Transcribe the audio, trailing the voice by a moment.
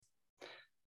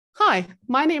Hi,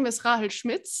 my name is Rahel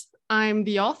Schmitz. I'm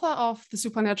the author of The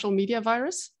Supernatural Media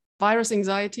Virus, Virus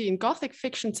Anxiety in Gothic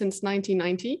Fiction since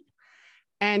 1990.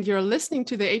 And you're listening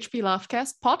to the HP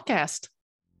Lovecast podcast.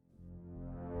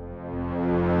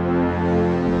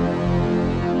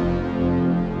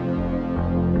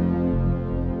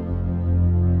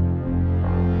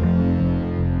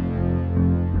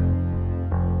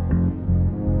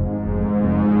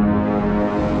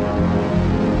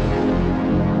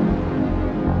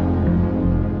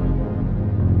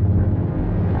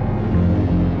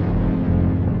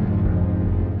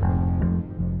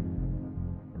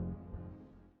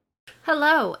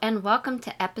 Hello, and welcome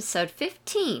to episode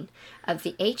 15 of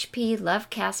the HP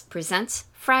Lovecast Presents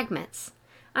Fragments.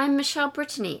 I'm Michelle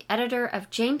Brittany, editor of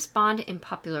James Bond in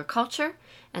Popular Culture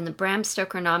and the Bram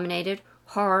Stoker-nominated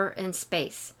Horror in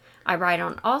Space. I write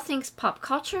on all things pop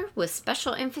culture with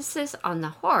special emphasis on the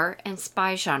horror and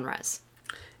spy genres.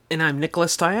 And I'm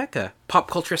Nicholas Diaka,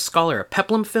 pop culture scholar of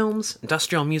Peplum Films,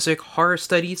 industrial music, horror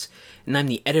studies, and I'm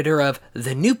the editor of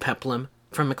The New Peplum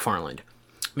from McFarland.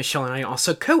 Michelle and I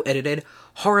also co-edited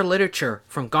Horror Literature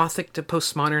from Gothic to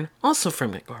Postmodern, also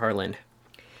from McFarland.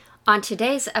 On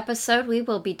today's episode, we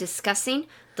will be discussing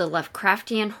the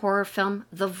Lovecraftian horror film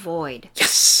The Void.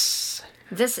 Yes!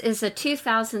 This is a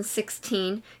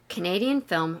 2016 Canadian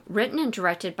film written and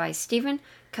directed by Stephen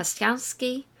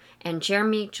Kostanski and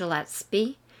Jeremy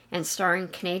Gillespie and starring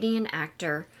Canadian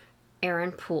actor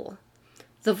Aaron Poole.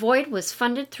 The Void was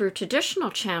funded through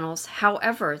traditional channels.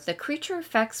 However, the creature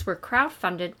effects were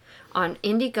crowdfunded on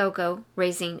Indiegogo,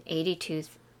 raising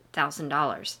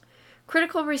 $82,000.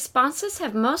 Critical responses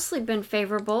have mostly been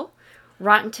favorable.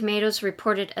 Rotten Tomatoes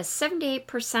reported a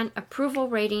 78% approval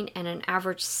rating and an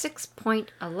average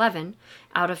 6.11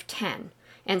 out of 10,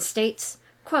 and states,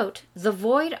 quote, "The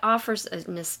Void offers a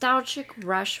nostalgic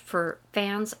rush for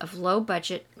fans of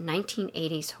low-budget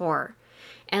 1980s horror,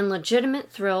 and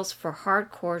legitimate thrills for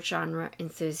hardcore genre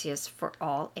enthusiasts for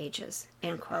all ages,"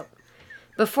 end quote.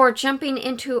 Before jumping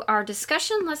into our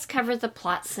discussion, let's cover the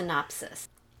plot synopsis.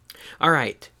 All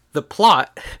right, the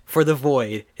plot for The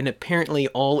Void, an apparently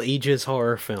all-ages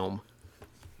horror film.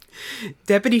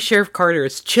 Deputy Sheriff Carter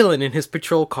is chilling in his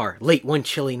patrol car late one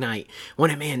chilly night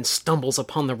when a man stumbles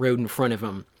upon the road in front of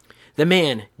him. The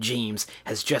man, James,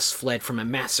 has just fled from a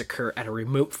massacre at a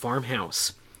remote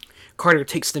farmhouse. Carter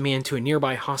takes the man to a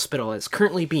nearby hospital that's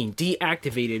currently being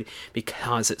deactivated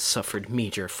because it suffered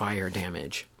major fire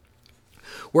damage.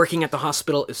 Working at the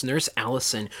hospital is Nurse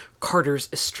Allison, Carter's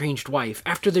estranged wife,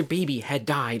 after their baby had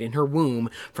died in her womb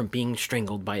from being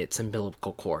strangled by its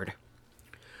umbilical cord.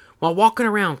 While walking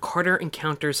around, Carter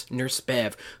encounters Nurse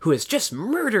Bev, who has just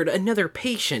murdered another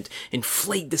patient and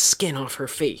flayed the skin off her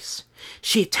face.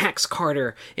 She attacks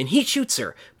Carter, and he shoots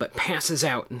her, but passes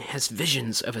out and has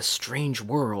visions of a strange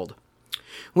world.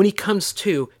 When he comes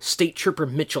to, State Trooper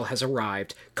Mitchell has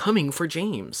arrived, coming for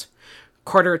James.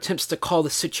 Carter attempts to call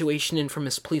the situation in from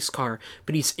his police car,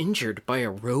 but he's injured by a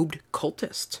robed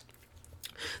cultist.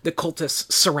 The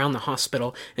cultists surround the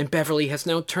hospital, and Beverly has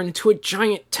now turned into a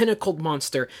giant tentacled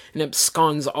monster and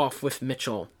absconds off with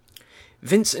Mitchell.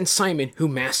 Vince and Simon, who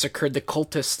massacred the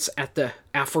cultists at the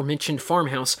aforementioned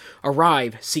farmhouse,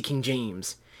 arrive seeking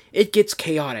James. It gets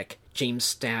chaotic. James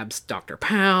stabs Dr.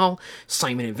 Powell,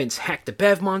 Simon and Vince hack the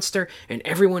Bev monster, and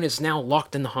everyone is now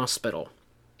locked in the hospital.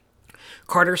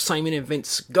 Carter, Simon, and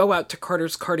Vince go out to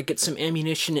Carter's car to get some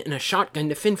ammunition and a shotgun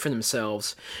to fend for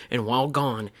themselves, and while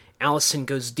gone, Allison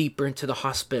goes deeper into the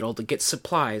hospital to get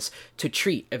supplies to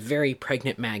treat a very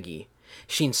pregnant Maggie.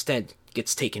 She instead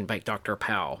gets taken by Dr.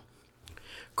 Powell.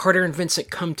 Carter and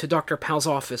Vincent come to Dr. Powell's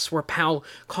office, where Powell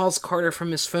calls Carter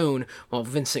from his phone while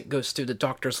Vincent goes through the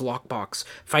doctor's lockbox,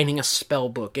 finding a spell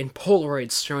book and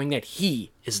Polaroids showing that he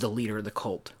is the leader of the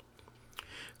cult.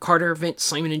 Carter, Vince,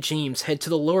 Simon, and James head to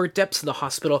the lower depths of the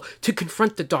hospital to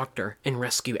confront the doctor and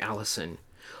rescue Allison.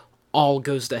 All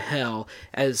goes to hell,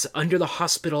 as under the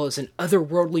hospital is an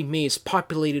otherworldly maze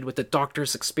populated with the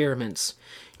doctor's experiments.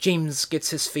 James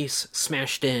gets his face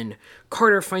smashed in.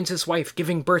 Carter finds his wife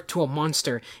giving birth to a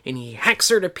monster, and he hacks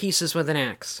her to pieces with an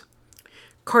axe.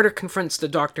 Carter confronts the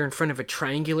doctor in front of a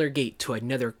triangular gate to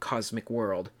another cosmic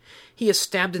world. He is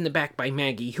stabbed in the back by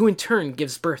Maggie, who in turn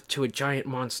gives birth to a giant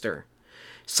monster.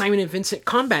 Simon and Vincent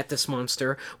combat this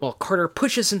monster, while Carter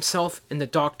pushes himself and the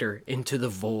doctor into the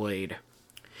void.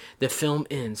 The film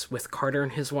ends with Carter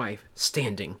and his wife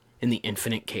standing in the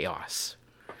infinite chaos.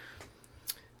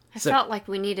 I felt like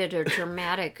we needed a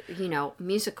dramatic,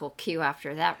 musical cue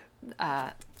after that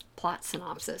plot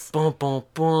synopsis. Bum bum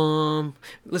bum.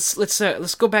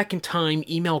 Let's go back in time.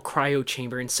 Email Cryo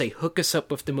Chamber and say, hook us up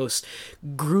with the most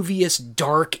grooviest,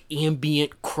 dark,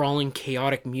 ambient, crawling,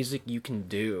 chaotic music you can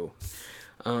do.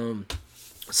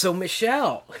 So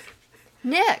Michelle,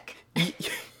 Nick,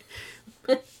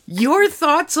 your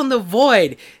thoughts on The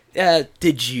Void?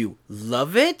 Did you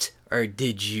love it or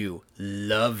did you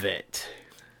love it?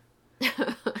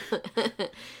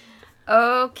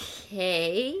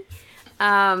 Okay.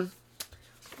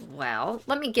 Well,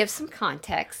 let me give some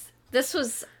context. This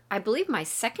was, I believe, my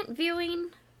second viewing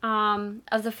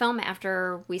of the film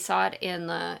after we saw it in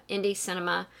the indie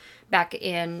cinema back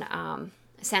in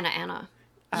Santa Ana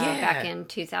back in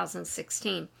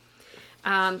 2016.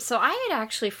 So I had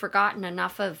actually forgotten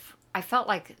enough of, I felt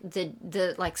like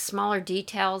the like smaller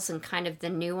details and kind of the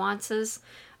nuances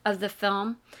of the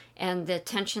film and the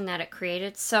tension that it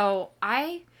created. So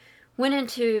I went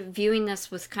into viewing this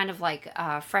with kind of like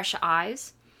fresh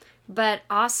eyes, but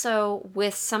also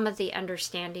with some of the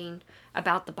understanding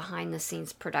about the behind the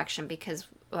scenes production, because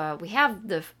we have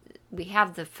the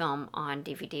film on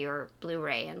DVD or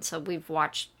Blu-ray, and so we've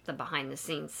watched the behind the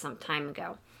scenes some time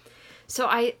ago. So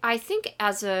I think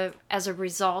as a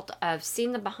result of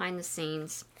seeing the behind the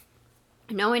scenes,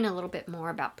 knowing a little bit more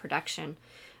about production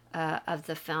of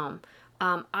the film,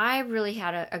 I really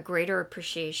had a greater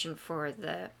appreciation for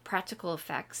the practical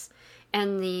effects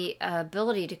and the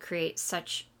ability to create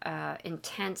such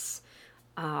intense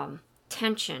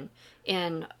tension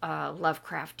in a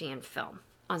Lovecraftian film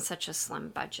on such a slim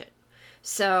budget.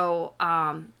 So,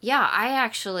 yeah, I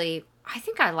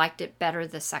think I liked it better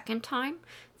the second time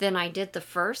than I did the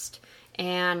first.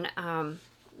 And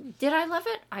did I love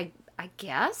it? I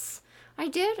guess I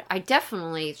did. I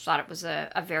definitely thought it was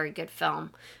a very good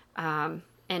film.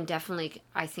 And definitely,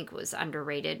 I think it was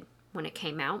underrated when it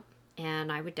came out.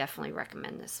 And I would definitely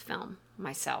recommend this film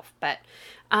myself. But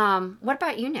what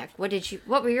about you, Nick?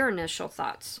 What were your initial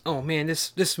thoughts? Oh man,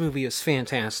 this movie is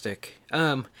fantastic.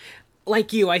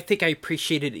 Like you, I think I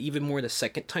appreciated it even more the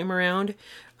second time around.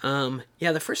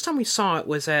 Yeah, the first time we saw it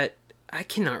was at, I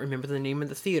cannot remember the name of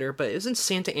the theater, but it was in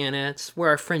Santa Ana. It's where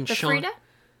our friend The Sean... Frida?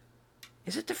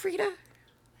 Is it the Frida?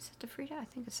 Is it the Frida? I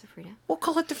think it's the Frida. We'll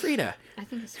call it the Frida. I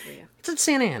think it's the Frida. It's in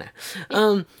Santa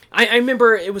Ana. I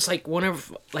remember it was like one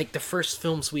of like the first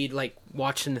films we'd like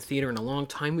watched in the theater in a long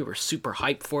time. We were super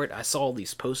hyped for it. I saw all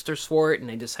these posters for it,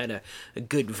 and I just had a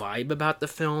good vibe about the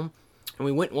film. And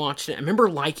we went and watched it. I remember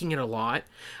liking it a lot.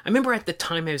 I remember at the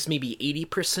time I was maybe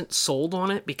 80% sold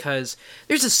on it, because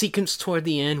there's a sequence toward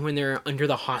the end when they're under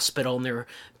the hospital and they're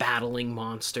battling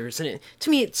monsters. And to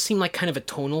me, it seemed like kind of a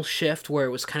tonal shift where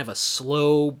it was kind of a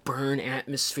slow burn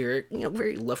atmospheric,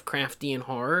 very Lovecraftian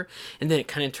horror. And then it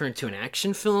kind of turned to an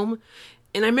action film.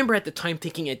 And I remember at the time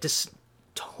thinking it just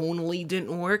tonally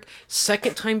didn't work.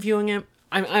 Second time viewing it,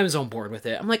 I was on board with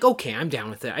it. I'm like, okay, I'm down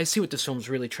with it. I see what this film's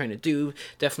really trying to do.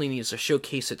 Definitely needs to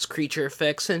showcase its creature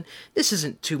effects, and this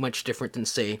isn't too much different than,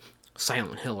 say,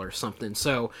 Silent Hill or something.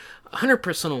 So,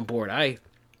 100% on board.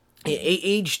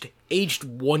 It aged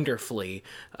wonderfully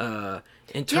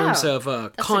in terms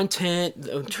of content,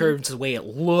 in terms of the way it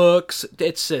looks.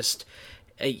 It's just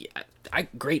a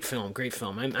great film.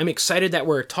 I'm excited that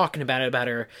we're talking about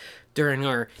it during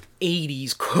our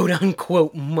 80s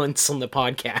quote-unquote months on the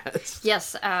podcast.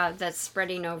 Yes, that's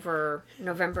spreading over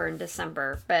November and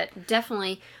December. But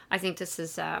definitely, I think this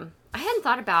is... I hadn't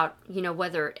thought about,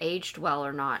 whether it aged well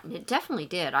or not. And it definitely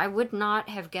did. I would not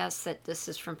have guessed that this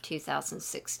is from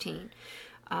 2016.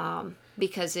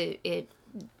 Because it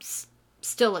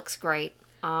still looks great.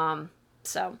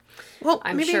 So, well,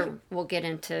 I'm sure we'll get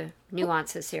into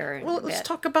nuances here in a bit. Let's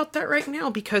talk about that right now,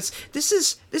 because this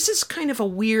is kind of a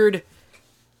weird,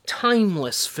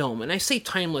 timeless film. And I say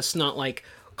timeless, not like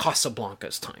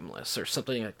Casablanca's timeless or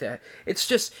something like that. It's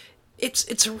just,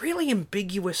 it's a really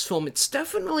ambiguous film. It's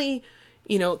definitely,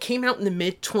 it came out in the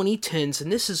mid-2010s,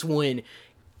 and this is when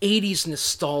 80s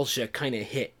nostalgia kind of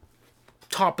hit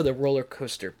top of the roller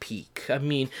coaster peak. I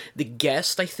mean, The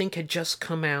Guest, I think, had just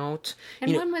come out.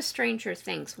 And when was Stranger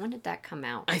Things? When did that come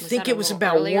out? I think it was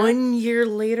about earlier? 1 year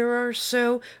later or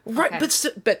so. Right,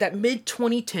 okay. But that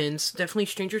mid-2010s, definitely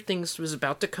Stranger Things was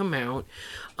about to come out.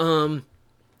 That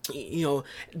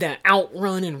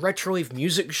Outrun and retrowave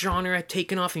music genre had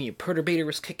taken off, and Perturbator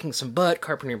was kicking some butt,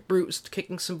 Carpenter Brute was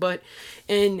kicking some butt,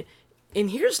 and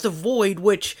here's The Void,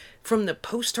 which, from the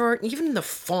poster art, even the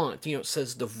font, it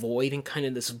says The Void in kind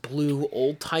of this blue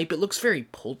old type. It looks very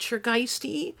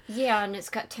poltergeisty. Yeah, and it's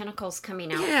got tentacles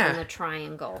coming out from the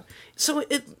triangle. So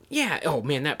oh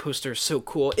man, that poster is so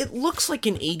cool. It looks like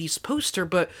an 80s poster,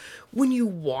 but when you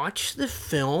watch the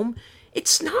film,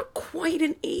 it's not quite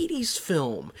an 80s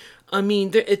film. I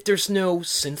mean, there's no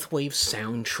synthwave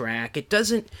soundtrack. It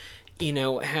doesn't,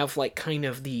 have like kind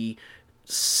of the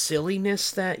silliness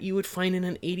that you would find in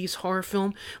an 80s horror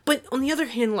film. But on the other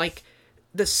hand, like,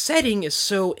 the setting is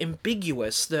so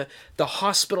ambiguous. The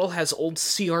hospital has old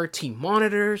CRT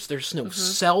monitors. There's no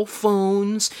cell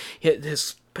phones.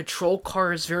 His patrol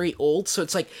car is very old, so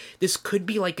it's like this could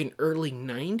be like an early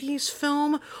 90s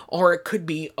film, or it could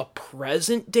be a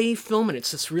present day film, and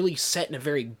it's just really set in a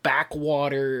very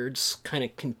backwaters kind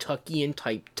of Kentuckian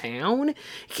type town.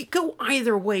 It could go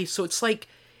either way, so it's like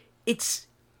it's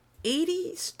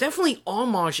 80s, definitely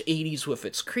homage 80s with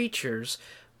its creatures,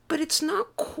 but it's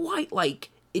not quite like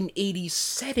an 80s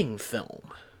setting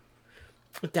film,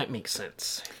 if that makes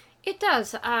sense. It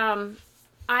does.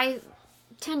 I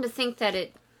tend to think that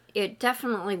it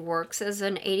definitely works as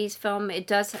an 80s film. It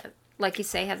does, like you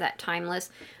say, have that timeless.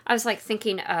 I was like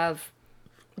thinking of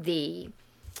the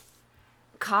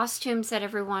costumes that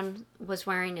everyone was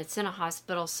wearing. It's in a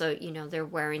hospital, so they're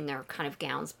wearing their kind of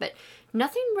gowns, but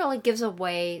nothing really gives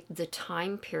away the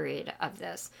time period of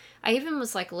this. I even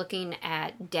was like looking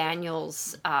at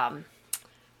Daniel's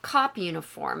cop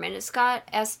uniform, and it's got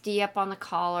SD up on the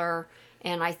collar,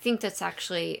 and I think that's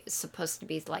actually supposed to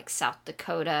be like South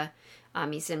Dakota.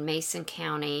 He's in Mason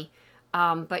County.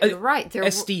 But you're right.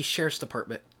 SD, Sheriff's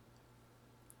Department.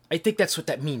 I think that's what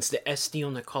that means, the SD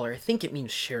on the collar. I think it means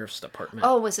Sheriff's Department.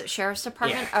 Oh, was it Sheriff's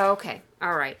Department? Yeah. Oh, okay.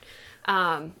 All right.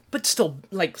 But still,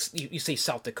 like you say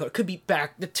South Dakota, it could be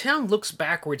back. The town looks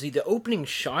backwards. The opening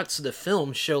shots of the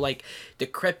film show like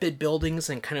decrepit buildings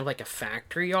and kind of like a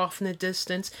factory off in the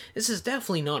distance. This is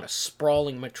definitely not a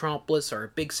sprawling metropolis or a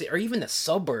big city, or even the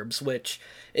suburbs, which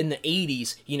in the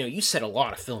 80s, you set a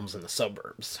lot of films in the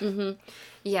suburbs. Mm-hmm.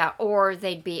 Yeah, or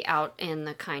they'd be out in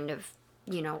the kind of,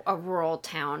 a rural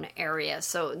town area.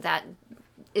 So that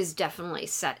is definitely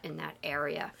set in that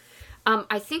area.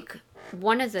 I think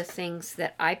one of the things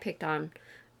that I picked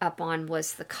up on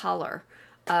was the color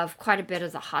of quite a bit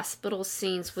of the hospital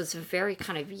scenes was very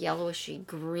kind of yellowishy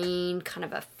green, kind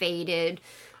of a faded,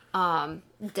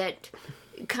 that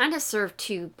kind of served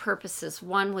two purposes.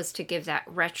 One was to give that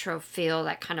retro feel,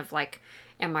 that kind of like,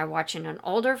 am I watching an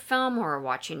older film or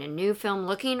watching a new film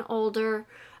looking older?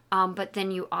 But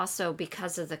then you also,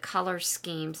 because of the color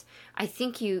schemes, I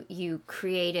think you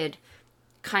created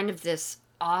kind of this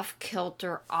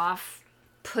off-kilter,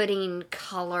 off-putting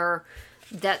color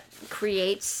that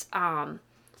creates a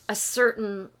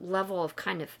certain level of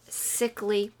kind of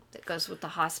sickly that goes with the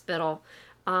hospital,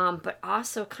 but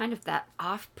also kind of that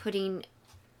off-putting.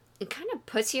 It kind of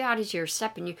puts you out of your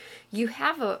step, and you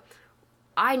have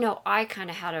I know I kind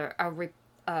of had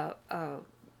a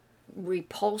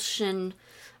repulsion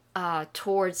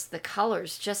towards the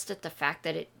colors, just at the fact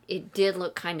that it did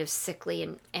look kind of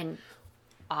sickly and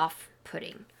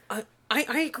off-putting.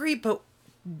 I agree, but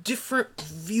different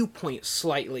viewpoints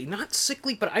slightly. Not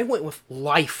sickly, but I went with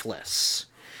lifeless.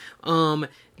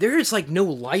 There is like no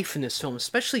life in this film,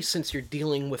 especially since you're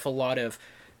dealing with a lot of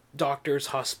doctors,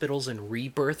 hospitals, and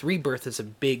rebirth. Rebirth is a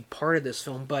big part of this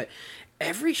film, but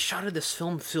every shot of this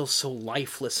film feels so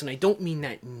lifeless, and I don't mean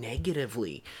that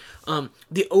negatively.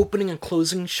 The opening and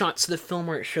closing shots of the film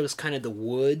where it shows kind of the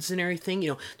woods and everything,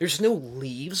 there's no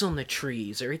leaves on the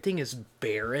trees. Everything is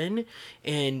barren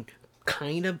and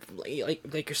kind of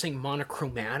like you're saying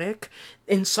monochromatic.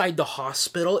 Inside the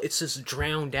hospital, it's just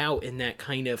drowned out in that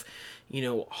kind of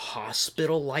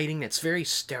hospital lighting that's very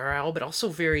sterile, but also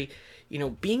very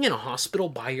being in a hospital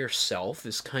by yourself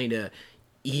is kind of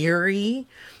eerie.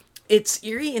 It's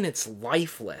eerie and it's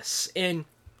lifeless. And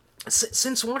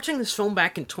since watching this film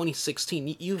back in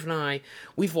 2016, you and I,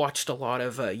 we've watched a lot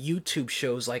of YouTube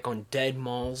shows like on dead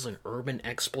malls and urban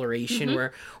exploration,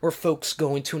 where folks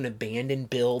go into an abandoned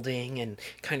building and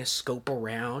kind of scope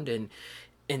around, and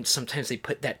sometimes they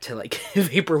put that to like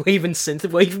vaporwave and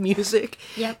synthwave music.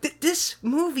 Yep. This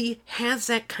movie has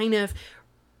that kind of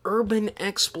urban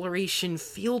exploration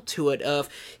feel to it, of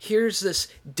here's this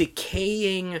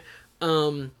decaying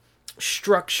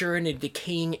structure in a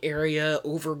decaying area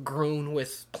overgrown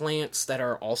with plants that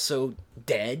are also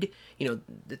dead.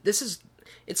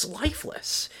 It's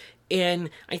lifeless. And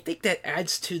I think that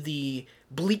adds to the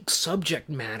bleak subject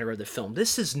matter of the film.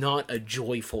 This is not a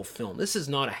joyful film. This is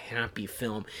not a happy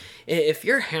film. If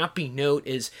your happy note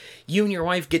is you and your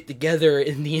wife get together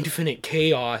in the infinite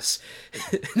chaos,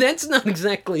 that's not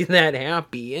exactly that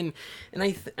happy. And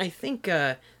I think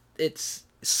it's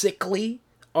sickly.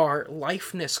 Our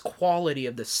lifeless quality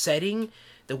of the setting,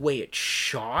 the way it's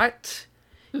shot,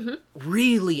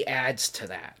 really adds to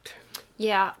that.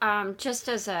 Yeah, just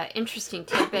as an interesting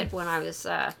tidbit, when I was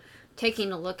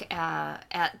taking a look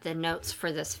at the notes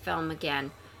for this film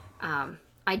again,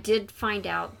 I did find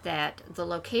out that the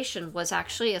location was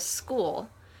actually a school,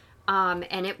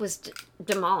 and it was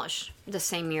demolished the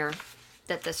same year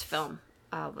that this film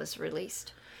was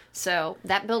released. So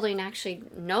that building actually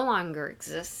no longer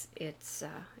exists.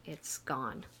 It's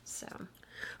gone. So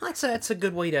That's a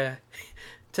good way to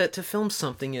film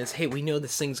something. Is, hey, we know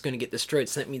this thing's going to get destroyed,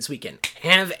 so that means we can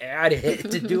have at it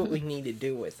to do what we need to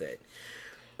do with it.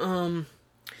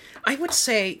 I would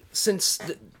say, since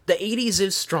the 80s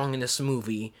is strong in this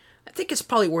movie, I think it's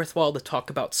probably worthwhile to talk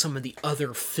about some of the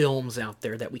other films out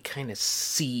there that we kind of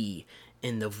see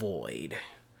in the void.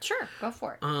 sure, go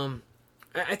for it.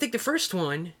 I think the first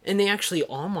one, and they actually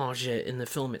homage it in the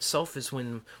film itself, is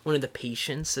when one of the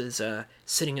patients is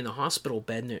sitting in the hospital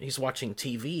bed and he's watching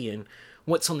TV, and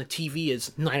what's on the TV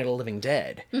is Night of the Living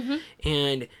Dead. Mm-hmm.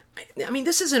 And, I mean,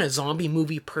 this isn't a zombie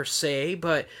movie per se,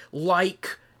 but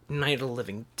like Night of the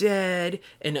Living Dead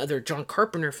and other John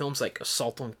Carpenter films like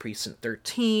Assault on Precinct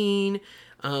 13,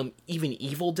 even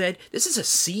Evil Dead, this is a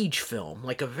siege film,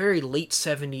 like a very late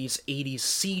 70s, 80s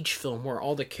siege film where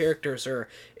all the characters are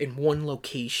in one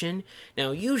location. Now,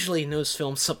 usually in those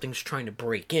films, something's trying to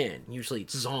break in. Usually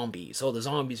it's zombies. All the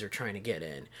zombies are trying to get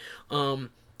in.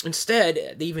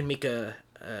 Instead, they even make an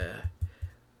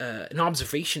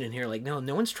observation in here, like, no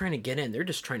one's trying to get in. They're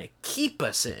just trying to keep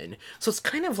us in. So it's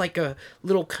kind of like a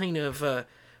little kind of...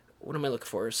 what am I looking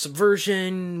for?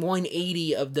 Subversion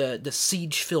 180 of the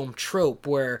siege film trope,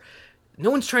 where no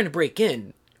one's trying to break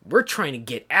in. We're trying to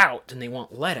get out, and they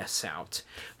won't let us out.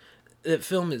 The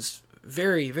film is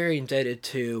very, very indebted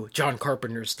to John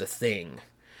Carpenter's The Thing,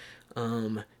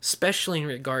 especially in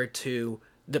regard to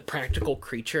the practical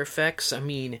creature effects. I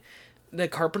mean, the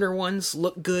Carpenter ones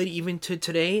look good even to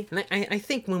today. And I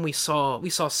think when we saw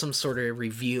some sort of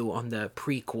review on the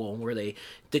prequel where they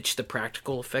ditched the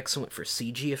practical effects and went for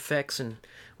CG effects, and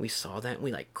we saw that and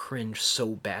we like cringed so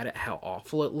bad at how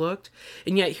awful it looked.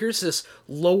 And yet here's this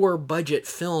lower budget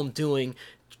film doing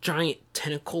giant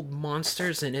tentacled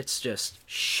monsters, and it's just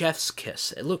chef's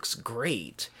kiss. It looks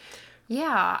great.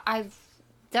 Yeah,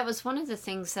 that was one of the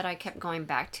things that I kept going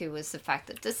back to, was the fact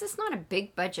that this is not a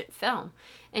big budget film,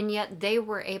 and yet they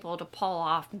were able to pull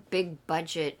off big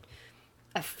budget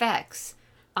effects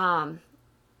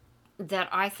that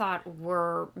I thought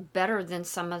were better than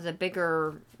some of the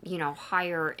bigger,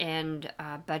 higher end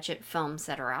budget films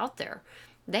that are out there.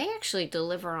 They actually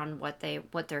deliver on what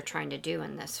they're trying to do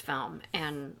in this film,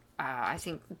 and I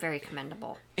think very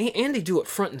commendable. And they do it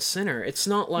front and center. It's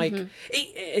not like...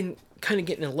 Mm-hmm. And kind of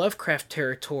getting into Lovecraft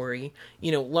territory,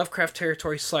 Lovecraft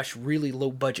territory / really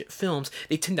low budget films,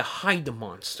 they tend to hide the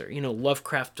monster.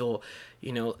 Lovecraft will,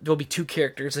 there'll be two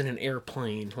characters in an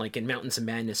airplane, like in Mountains of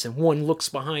Madness, and one looks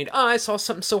behind, I saw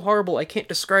something so horrible, I can't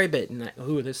describe it, and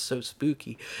this is so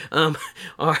spooky.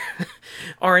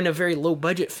 Or in a very low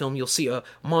budget film, you'll see a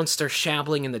monster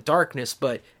shabbling in the darkness,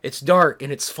 but it's dark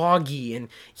and it's foggy, and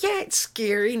yeah, it's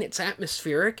scary and it's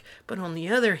atmospheric, but on the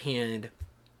other hand,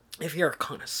 if you're a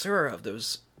connoisseur of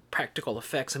those practical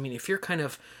effects, I mean, if you're kind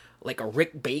of like a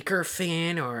Rick Baker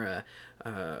fan or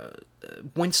a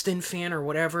Winston fan or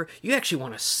whatever, you actually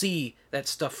want to see that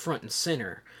stuff front and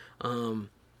center.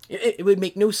 It would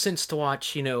make no sense to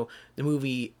watch, the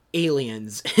movie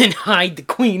Aliens and hide the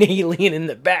queen alien in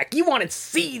the back. You want to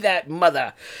see that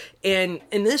mother. And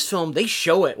in this film, they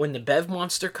show it when the Bev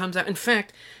monster comes out. In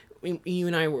fact, you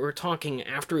and I were talking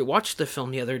after we watched the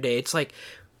film the other day. It's like,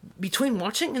 between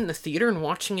watching in the theater and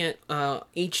watching it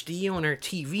HD on our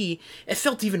TV, it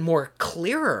felt even more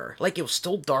clearer. Like, it was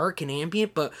still dark and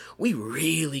ambient, but we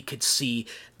really could see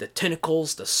the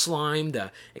tentacles, the slime, the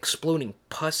exploding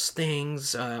pus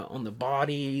things on the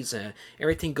bodies,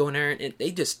 everything going there. And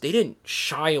they didn't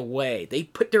shy away. They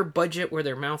put their budget where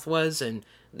their mouth was, and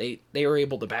they were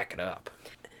able to back it up.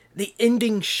 The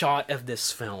ending shot of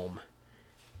this film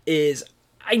is...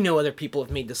 I know other people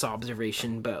have made this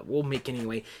observation, but we'll make it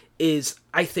anyway, is,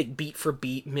 I think, beat for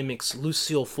beat mimics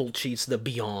Lucille Fulci's The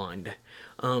Beyond,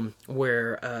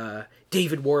 where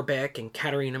David Warbeck and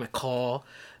Katarina McCall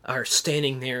are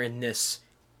standing there in this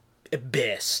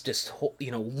abyss, just,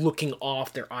 looking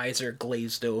off, their eyes are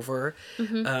glazed over.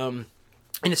 Mm-hmm. And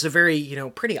it's a very,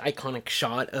 pretty iconic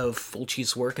shot of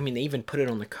Fulci's work. I mean, they even put it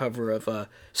on the cover of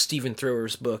Stephen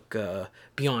Thrower's book,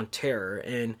 Beyond Terror,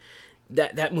 and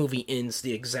that movie ends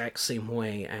the exact same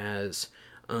way as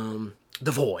The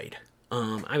Void.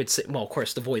 I would say, well, of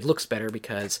course, The Void looks better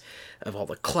because of all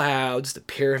the clouds, the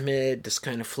pyramid, just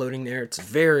kind of floating there. It's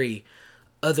very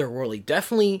otherworldly.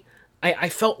 Definitely, I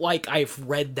felt like I've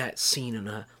read that scene in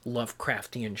a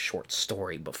Lovecraftian short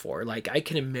story before. Like, I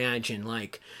can imagine,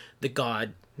 like, the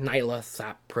god Nyla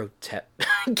Thopprotep.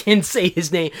 I can't say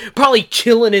his name. Probably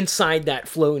chilling inside that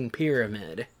floating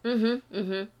pyramid. And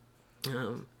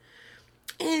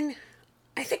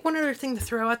I think one other thing to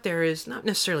throw out there is not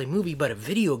necessarily a movie, but a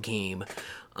video game.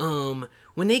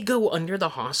 When they go under the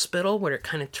hospital, where it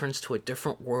kind of turns to a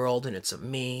different world, and it's a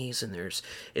maze, and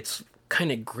it's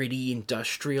kind of gritty,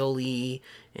 industrially,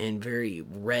 and very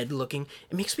red looking.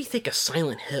 It makes me think of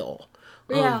Silent Hill.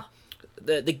 Yeah.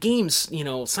 The games,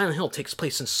 Silent Hill takes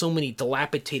place in so many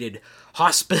dilapidated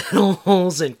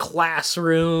hospitals and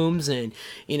classrooms, and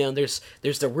there's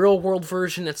the real world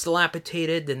version that's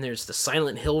dilapidated, then there's the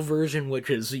Silent Hill version, which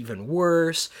is even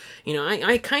worse.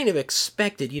 I kind of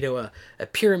expected a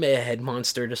pyramid head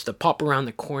monster just to pop around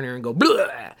the corner and go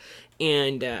blah,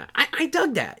 and I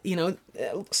dug that.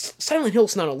 Silent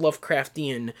Hill's not a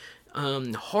Lovecraftian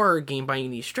horror game by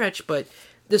any stretch, but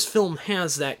this film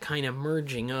has that kind of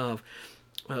merging of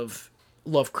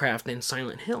Lovecraft and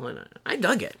Silent Hill, and I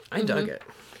dug it. I dug it.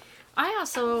 I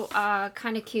also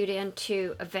kind of cued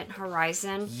into Event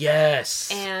Horizon.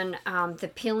 Yes. And the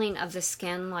peeling of the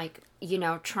skin,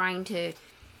 trying to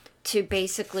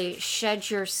basically shed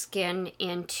your skin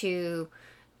into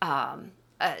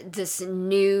this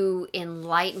new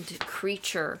enlightened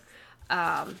creature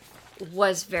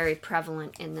was very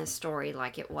prevalent in this story,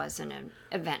 like it was in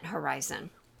Event Horizon.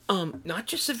 Not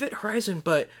just Event Horizon,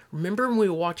 but remember when we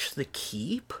watched The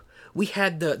Keep? We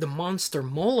had the monster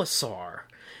Molasar,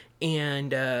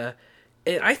 and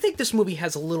I think this movie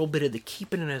has a little bit of The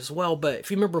Keep in it as well, but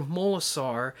if you remember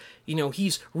Molasar,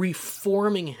 he's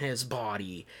reforming his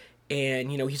body, and,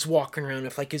 he's walking around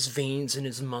with, his veins and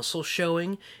his muscles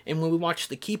showing, and when we watched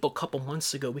The Keep a couple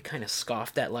months ago, we kind of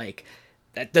scoffed at,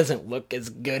 that doesn't look as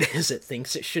good as it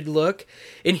thinks it should look.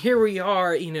 And here we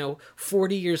are,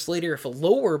 40 years later with a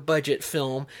lower budget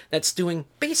film that's doing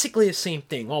basically the same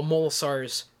thing. While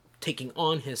Molasar's taking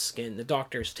on his skin, the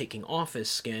Doctor's taking off his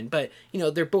skin. But,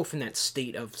 they're both in that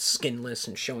state of skinless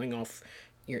and showing off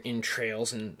your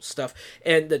entrails and stuff.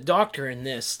 And the Doctor in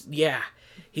this,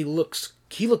 he looks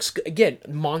again,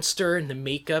 monster and the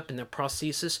makeup and the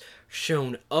prosthesis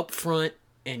shown up front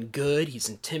and good. He's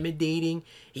intimidating.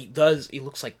 He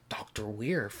looks like Dr.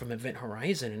 Weir from Event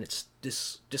Horizon, and it's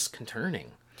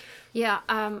disconcerting. Yeah,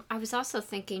 I was also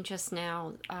thinking just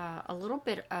now a little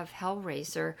bit of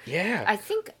Hellraiser. Yeah. I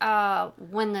think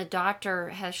when the Doctor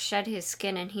has shed his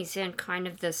skin and he's in kind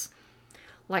of this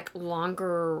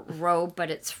longer robe,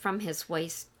 but it's from his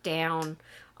waist down,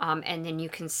 and then you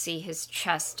can see his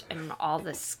chest and all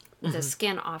the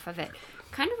skin off of it.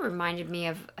 Kind of reminded me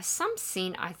of some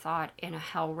scene I thought in a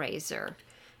Hellraiser.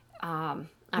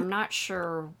 I'm not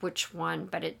sure which one,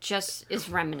 but it just is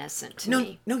reminiscent to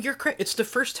me. No, you're correct. It's the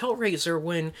first Hellraiser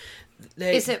when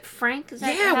is it Frank?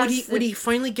 When he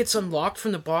finally gets unlocked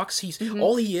from the box,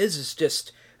 all he is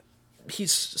just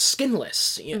he's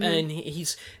skinless, and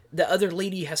he's the other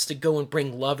lady has to go and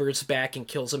bring lovers back and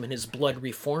kills him, and his blood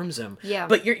reforms him. Yeah.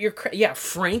 But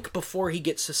Frank, before he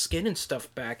gets his skin and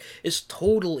stuff back, is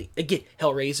totally, again,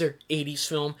 Hellraiser, 80s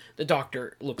film. The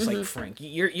Doctor looks like Frank.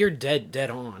 You're dead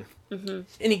on. And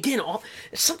again,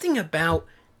 something about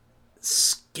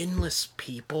skinless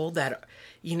people that,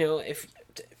 if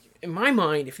in my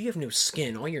mind, if you have no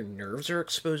skin, all your nerves are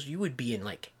exposed, you would be in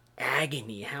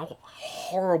agony. How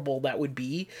horrible that would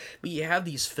be. But you have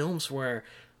these films where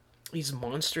these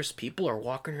monstrous people are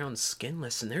walking around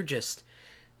skinless and they're just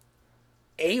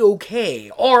A-okay.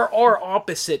 Or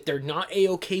opposite, they're not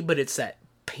A-okay, but it's that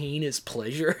pain is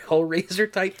pleasure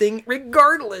Hellraiser type thing.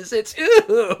 Regardless, it's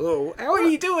ew. How are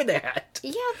you doing that?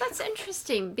 Yeah, that's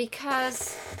interesting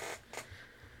because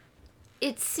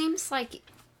it seems like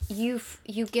you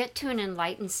get to an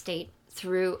enlightened state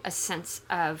through a sense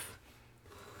of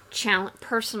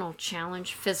personal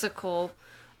challenge, physical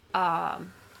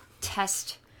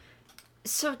test.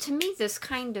 So to me, this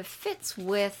kind of fits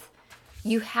with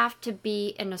you have to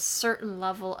be in a certain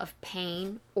level of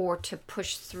pain or to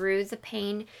push through the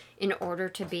pain in order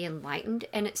to be enlightened.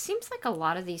 And it seems like a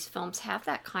lot of these films have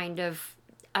that kind of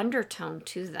undertone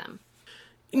to them.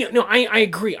 No, I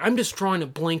agree. I'm just drawing a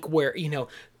blank where, it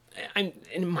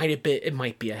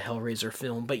might be a Hellraiser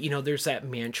film, but there's that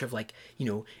mantra of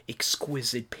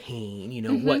exquisite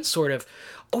pain. What sort of?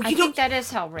 I think that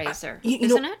is Hellraiser,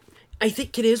 isn't it? I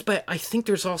think it is, but I think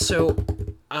there's also.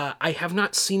 I have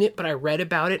not seen it, but I read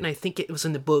about it, and I think it was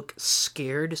in the book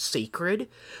Scared Sacred.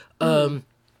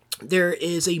 There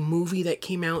is a movie that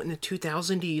came out in the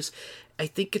 2000s. I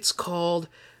think it's called.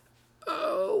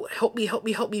 Oh, help me.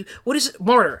 What is it?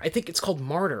 Martyr. I think it's called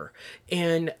Martyr.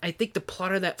 And I think the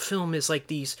plot of that film is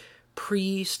these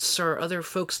priests or other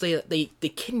folks, they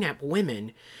kidnap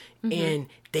women and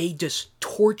they just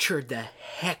tortured the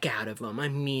heck out of him. I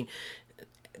mean,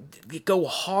 they go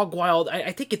hog wild.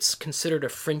 I think it's considered a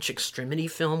French extremity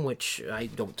film, which I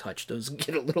don't touch. Those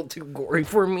get a little too gory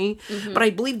for me. But I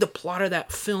believe the plot of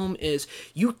that film is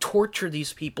you torture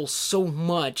these people so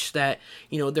much that,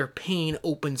 you know, their pain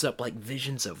opens up like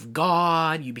visions of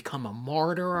God. You become a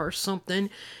martyr or something.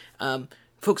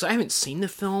 Folks, I haven't seen the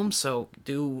film, so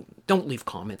don't leave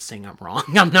comments saying I'm wrong.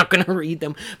 I'm not going to read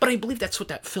them. But I believe that's what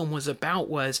that film was about,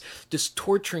 was just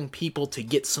torturing people to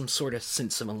get some sort of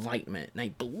sense of enlightenment. And I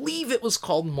believe it was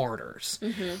called Martyrs.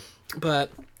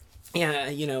 But, yeah,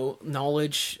 you know,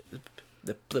 knowledge,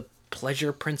 the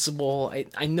pleasure principle,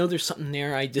 I know there's something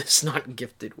there. I just not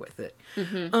gifted with it.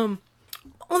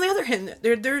 On the other hand,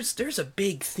 there's a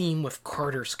big theme with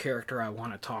Carter's character I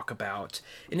want to talk about,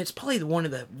 and it's probably one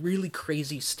of the really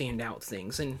crazy standout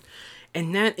things, and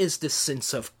that is the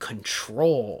sense of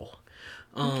control.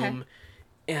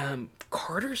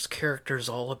 Carter's character is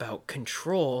all about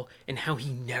control and how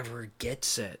he never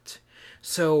gets it.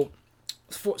 So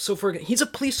he's a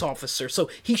police officer, so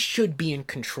he should be in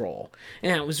control.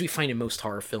 And as we find in most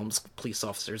horror films, police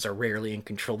officers are rarely in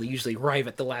control. They usually arrive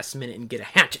at the last minute and get a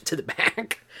hatchet to the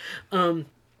back.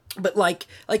 But like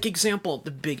example, at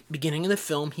the beginning of the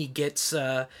film, he gets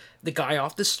the guy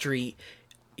off the street.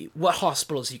 What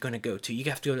hospital is he going to go to? You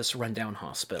have to go to this rundown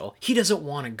hospital. He doesn't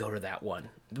want to go to that one.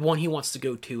 The one he wants to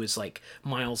go to is like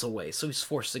miles away, so he's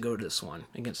forced to go to this one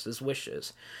against his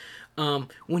wishes.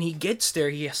 When he gets there,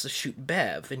 he has to shoot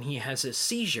Bev, and he has a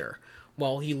seizure.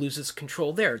 Well, he loses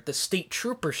control there. The state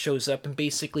trooper shows up and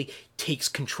basically takes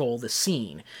control of the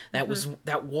scene. That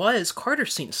was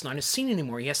Carter's scene. It's not his scene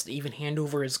anymore. He has to even hand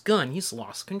over his gun. He's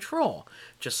lost control.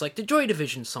 Just like the Joy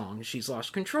Division song, she's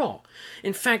lost control.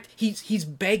 In fact, he's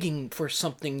begging for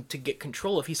something to get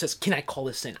control of. He says, "Can I call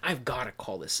this in? I've got to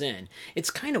call this in." It's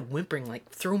kind of whimpering, like,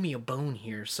 throw me a bone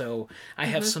here so I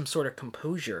have some sort of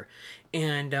composure.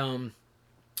 And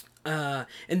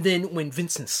then when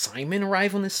Vince and Simon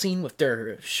arrive on the scene with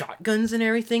their shotguns and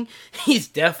everything, he's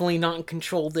definitely not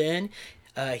controlled in.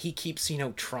 He keeps,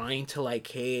 trying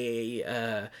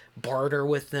to barter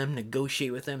with them,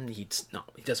 negotiate with them. He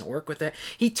doesn't work with that.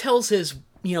 He tells his,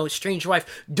 estranged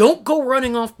wife, "Don't go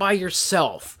running off by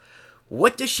yourself."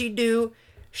 What does she do?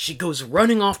 She goes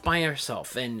running off by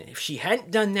herself. And if she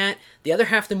hadn't done that, the other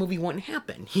half of the movie wouldn't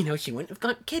happen. She wouldn't have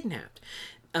got kidnapped.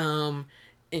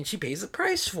 And she pays the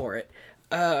price for it.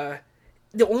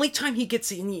 The only time he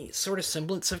gets any sort of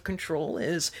semblance of control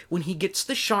is when he gets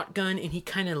the shotgun and he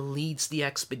kind of leads the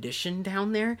expedition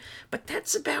down there. But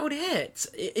that's about it.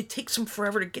 It takes him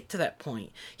forever to get to that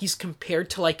point. He's compared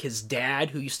to like his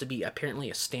dad, who used to be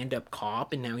apparently a stand-up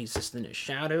cop, and now he's just in his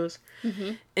shadows.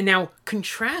 And now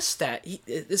contrast that.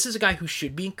 This is a guy who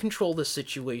should be in control of the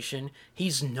situation.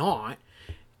 He's not.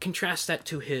 Contrast that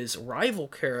to his rival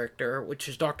character, which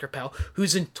is Dr. Powell,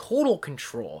 who's in total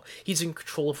control. He's in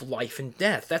control of life and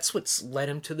death. That's what's led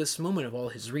him to this moment of all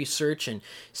his research and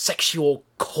sexual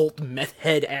cult meth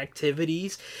head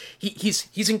activities.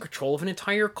 He's in control of an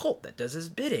entire cult that does his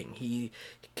bidding. He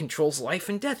controls life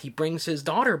and death. He brings his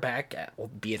daughter back,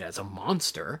 albeit as a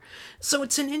monster. So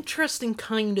it's an interesting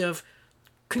kind of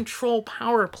control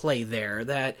power play there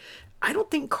that I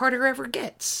don't think Carter ever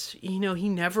gets. He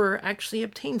never actually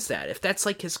obtains that. If that's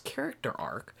like his character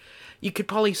arc, you could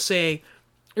probably say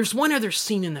there's one other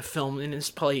scene in the film, and this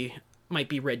probably might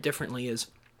be read differently, is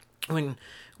when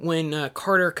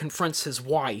Carter confronts his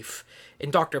wife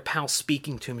and Dr. Powell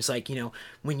speaking to him is like,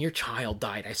 when your child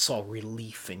died, I saw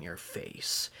relief in your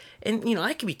face. And,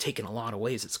 that can be taken a lot of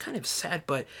ways. It's kind of sad,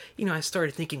 but, I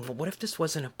started thinking, well, what if this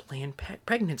wasn't a planned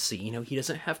pregnancy? He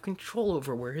doesn't have control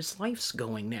over where his life's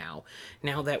going now.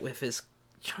 Now that with his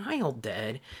child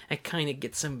dead, it kind of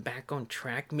gets him back on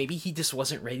track. Maybe he just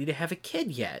wasn't ready to have a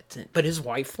kid yet, but his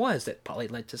wife was. That probably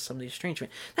led to some of the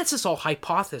estrangement. That's just all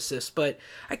hypothesis, but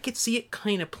I could see it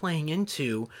kind of playing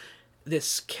into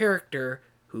this character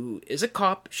who is a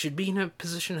cop, should be in a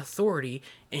position of authority,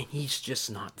 and he's just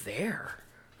not there.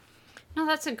 No,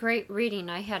 that's a great reading.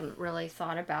 I hadn't really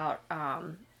thought about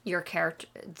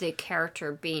the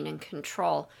character being in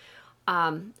control.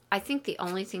 I think the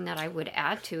only thing that I would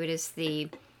add to it is the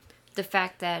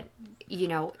fact that,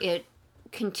 it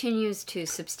continues to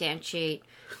substantiate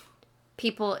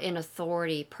people in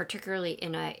authority, particularly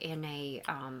in a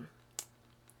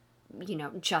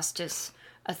justice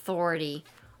authority,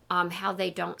 how they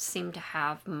don't seem to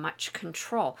have much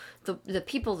control. The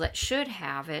people that should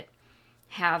have it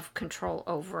have control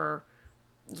over,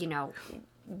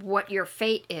 what your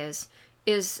fate is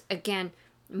again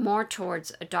more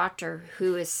towards a doctor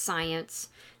who is science.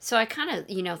 So I kind of,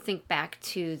 think back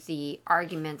to the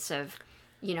arguments of,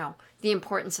 the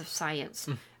importance of science.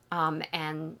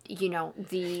 And,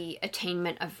 the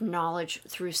attainment of knowledge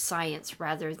through science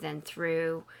rather than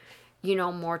through,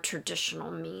 more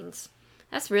traditional means.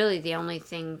 That's really the only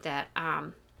thing that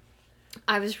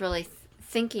I was really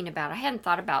thinking about. I hadn't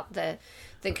thought about the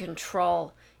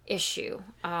control issue.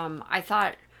 I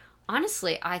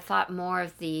thought more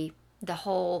of the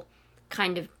whole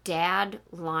kind of dad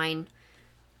line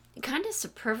kind of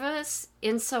superfluous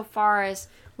insofar as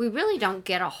we really don't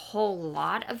get a whole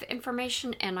lot of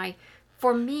information, and I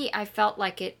felt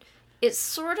like it's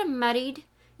sort of muddied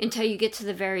until you get to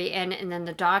the very end, and then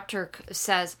the doctor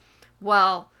says,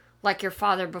 well, like your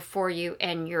father before you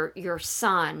and your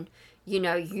son,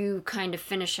 you kind of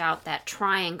finish out that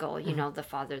triangle, the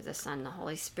Father, the Son, the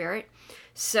Holy Spirit.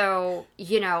 So,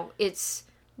 it's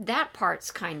that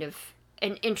part's kind of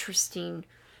an interesting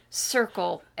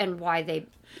circle, and why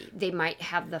they might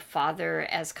have the father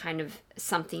as kind of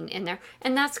something in there.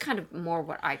 And that's kind of more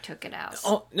what I took it as.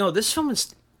 Oh, no, this film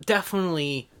is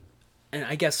definitely, and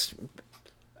I guess,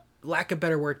 lack of a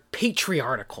better word,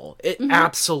 patriarchal. It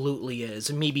absolutely is.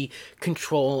 And maybe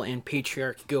control and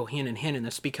patriarchy go hand in hand in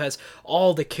this, because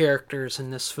all the characters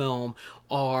in this film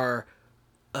are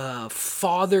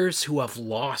fathers who have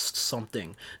lost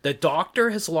something. The doctor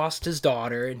has lost his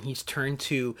daughter, and he's turned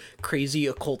to crazy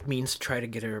occult means to try to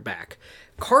get her back.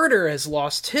 Carter has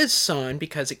lost his son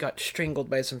because it got strangled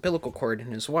by his umbilical cord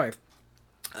and his wife.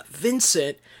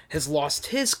 Vincent has lost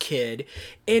his kid,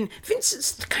 and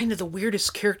Vincent's kind of the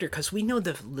weirdest character because we know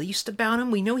the least about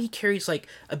him. We know he carries like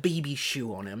a baby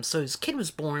shoe on him, so his kid was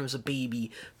born as a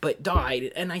baby but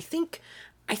died, and I think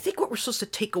what we're supposed to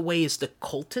take away is the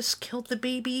cultists killed the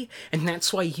baby, and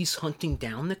that's why he's hunting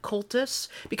down the cultists,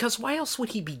 because why else would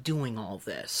he be doing all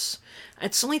this?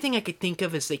 It's the only thing I could think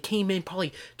of is they came in,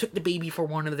 probably took the baby for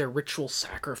one of their ritual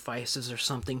sacrifices or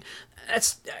something.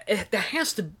 That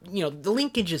has to, the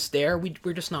linkage is there.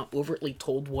 We're just not overtly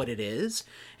told what it is,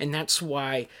 and that's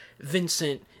why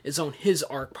Vincent is on his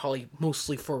arc, probably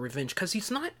mostly for revenge, because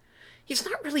he's not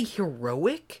really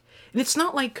heroic, and it's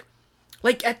not like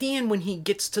at the end when he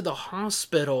gets to the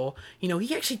hospital,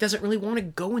 he actually doesn't really want to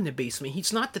go in the basement.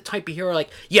 He's not the type of hero like,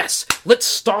 yes, let's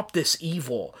stop this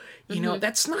evil.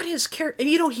 That's not his character.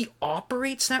 And he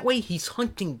operates that way. He's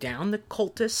hunting down the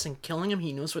cultists and killing them.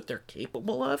 He knows what they're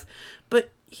capable of. But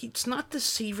he's not the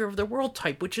savior of the world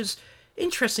type, which is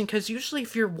interesting because usually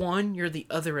if you're one, you're the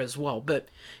other as well. But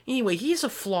anyway, he's a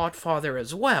flawed father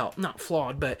as well. Not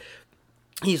flawed, but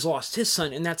he's lost his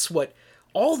son, and that's what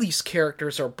all these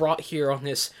characters are brought here on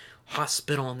this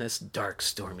hospital on this dark,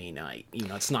 stormy night.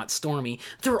 It's not stormy.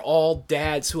 They're all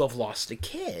dads who have lost a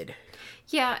kid.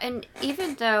 Yeah, and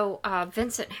even though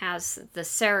Vincent has the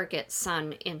surrogate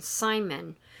son in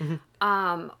Simon,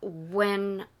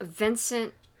 when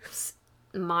Vincent's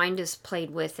mind is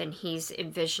played with and he's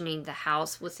envisioning the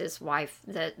house with his wife,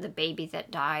 the baby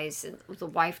that dies, the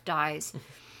wife dies,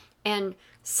 and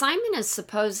Simon is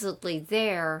supposedly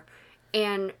there,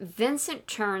 and Vincent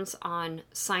turns on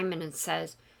Simon and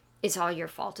says, it's all your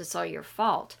fault, it's all your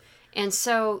fault. And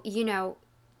so,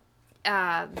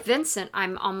 Vincent,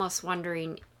 I'm almost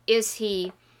wondering, is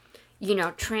he,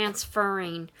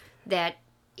 transferring that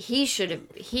he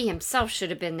himself should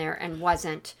have been there and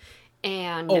wasn't?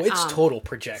 And it's total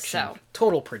projection.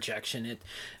 Total projection.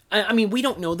 I mean, we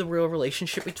don't know the real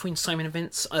relationship between Simon and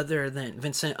Vincent, other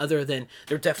than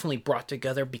they're definitely brought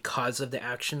together because of the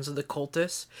actions of the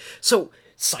cultists. So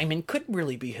Simon could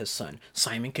really be his son.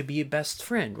 Simon could be a best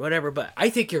friend, whatever. But I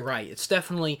think you're right.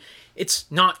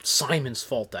 It's not Simon's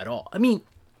fault at all. I mean,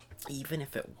 even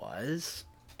if it was,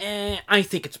 I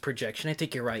think it's projection. I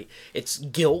think you're right. It's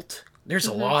guilt. There's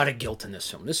a lot of guilt in this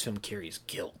film. This film carries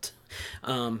guilt.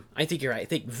 I think you're right. I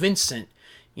think Vincent,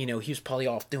 he was probably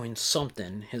off doing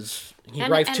something. He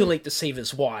arrived too late to save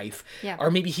his wife. Yeah.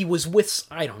 Or maybe he was with,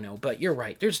 I don't know, but you're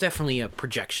right. There's definitely a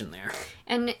projection there.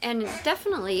 And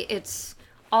definitely it's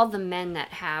all the men that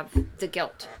have the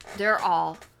guilt. They're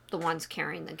all the ones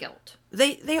carrying the guilt.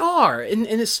 They are. And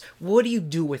it's, what do you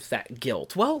do with that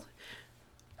guilt? Well,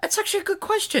 that's actually a good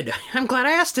question. I'm glad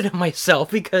I asked it of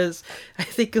myself because I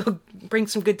think it'll bring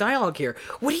some good dialogue here.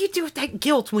 What do you do with that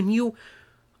guilt when you,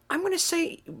 I'm going to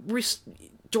say,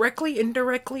 directly,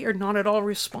 indirectly, are not at all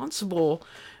responsible?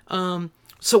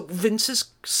 So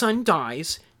Vince's son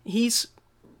dies.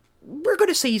 We're going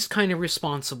to say he's kind of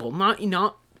responsible.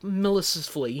 Not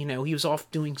maliciously, he was off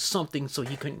doing something so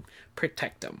he couldn't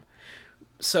protect him.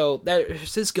 So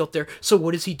there's his guilt there. So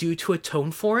what does he do to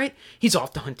atone for it? He's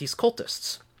off to hunt these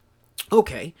cultists.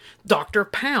 Okay, Dr.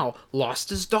 Powell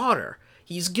lost his daughter.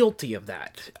 He's guilty of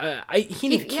that. He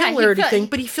didn't Yeah, kill he her or felt- anything,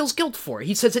 but he feels guilt for it.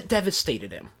 He says it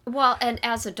devastated him. Well, and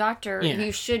as a doctor, Yeah.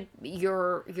 you should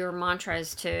your mantra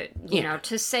is to you Yeah. know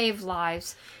to save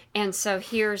lives. And so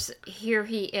here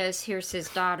he is, here's his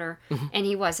daughter, and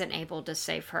he wasn't able to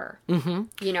save her. Mm-hmm.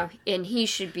 You know, and he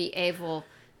should be able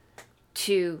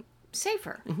to save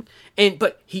her.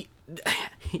 But he,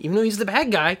 even though he's the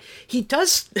bad guy, he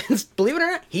does, believe it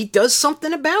or not, he does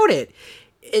something about it.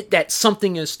 That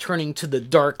something is turning to the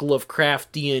dark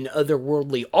Lovecraftian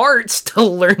otherworldly arts to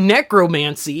learn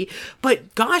necromancy,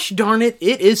 but gosh darn it,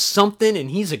 it is something,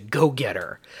 and he's a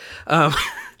go-getter.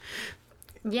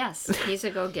 Yes, he's a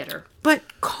go-getter. But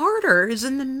Carter is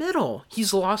in the middle.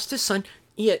 He's lost his son.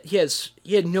 He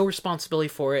had no responsibility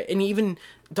for it, and even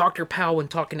Dr. Powell, when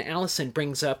talking to Allison,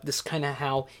 brings up this kind of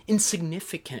how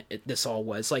insignificant this all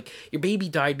was. Like, your baby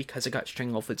died because it got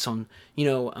strangled with its own,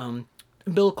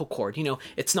 umbilical cord.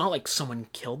 It's not like someone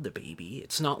killed the baby.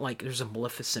 It's not like there's a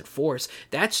maleficent force.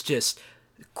 That's just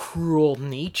cruel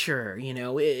nature.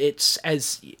 It's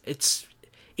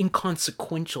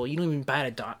inconsequential. You don't even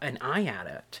bat an eye at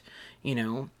it.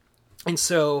 And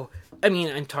so,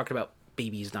 I'm talking about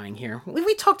babies dying here.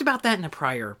 We talked about that in a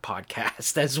prior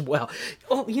podcast as well.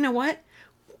 Oh, you know what?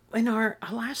 In our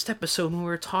last episode, when we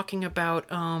were talking about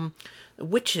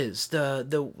witches,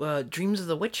 the Dreams of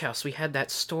the Witch House, we had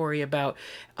that story about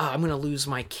I'm going to lose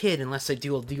my kid unless I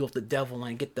do a deal with the devil and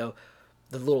I get the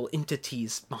little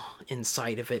entities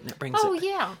inside of it, and it brings Oh, it.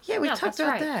 yeah. Yeah, we Yeah, talked that's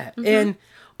about right. that. Mhm. And,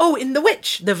 in The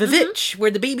Witch, the Vivitch, where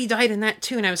the baby died in that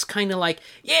too, and I was kind of like,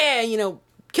 yeah,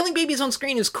 killing babies on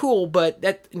screen is cool, but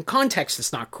that in context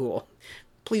it's not cool.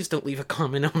 Please don't leave a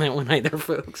comment on that one either,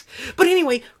 folks. But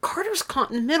anyway, Carter's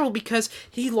caught in the middle because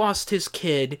he lost his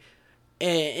kid,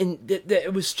 and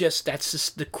that's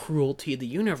just the cruelty of the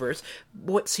universe.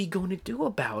 What's he going to do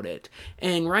about it?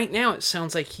 And right now it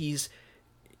sounds like he's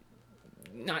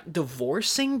not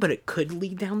divorcing, but it could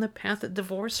lead down the path of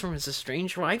divorce from his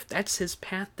estranged wife. That's his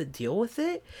path to deal with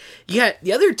it. You got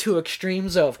the other two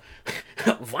extremes of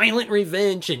violent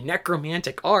revenge and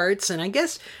necromantic arts, and I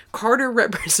guess Carter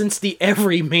represents the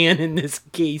everyman in this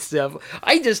case of,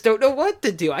 I just don't know what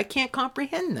to do. I can't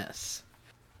comprehend this.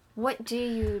 What do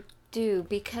you do?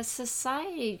 Because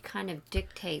society kind of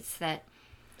dictates that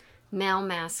male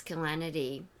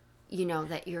masculinity,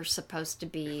 that you're supposed to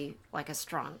be like a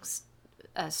strong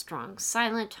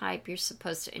silent type. You're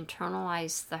supposed to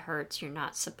internalize the hurts. You're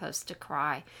not supposed to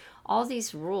cry. All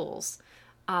these rules.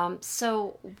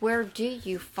 So where do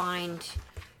you find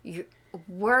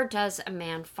where does a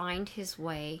man find his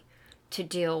way to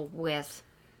deal with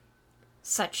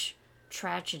such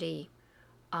tragedy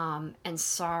and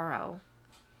sorrow?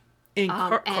 And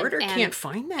Carter can't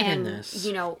find that in this.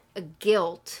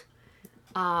 Guilt.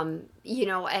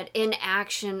 At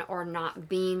inaction or not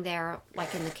being there,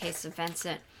 like in the case of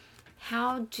Vincent.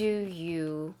 How do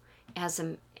you, as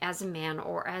a man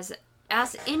or as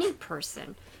any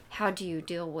person, how do you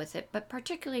deal with it? But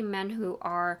particularly men who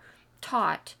are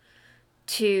taught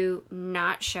to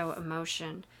not show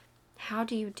emotion. How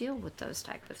do you deal with those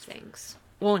type of things?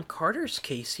 Well, in Carter's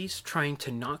case, he's trying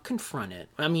to not confront it.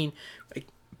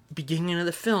 Beginning of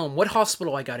the film, what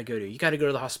hospital I got to go to? You got to go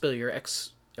to the hospital your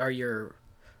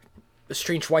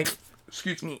estranged wife,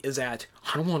 is at.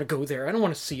 I don't want to go there. I don't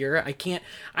want to see her. I can't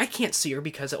see her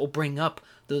because it will bring up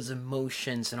those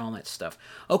emotions and all that stuff.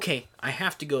 Okay, I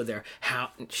have to go there.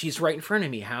 She's right in front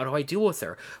of me. How do I deal with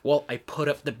her? Well, I put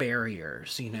up the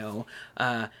barriers,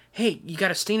 hey, you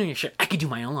got a stain on your shirt. I could do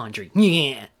my own laundry.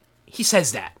 Yeah. He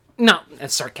says that. Not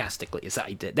as sarcastically as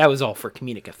I did. That was all for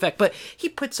comedic effect. But he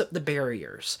puts up the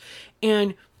barriers.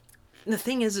 And the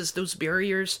thing is those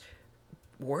barriers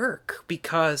work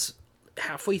because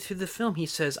halfway through the film he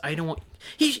says, I don't want...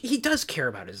 He does care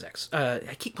about his ex.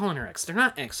 I keep calling her ex. They're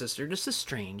not exes. They're just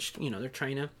estranged. They're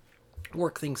trying to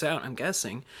work things out, I'm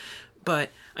guessing. But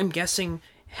I'm guessing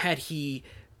had he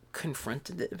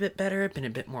confronted it a bit better, been a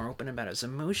bit more open about his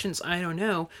emotions, I don't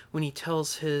know, when he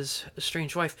tells his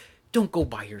estranged wife, don't go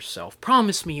by yourself.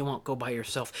 Promise me you won't go by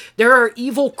yourself. There are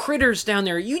evil critters down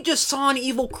there. You just saw an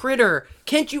evil critter.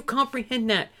 Can't you comprehend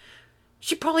that?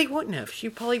 She probably wouldn't have. She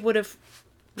probably would have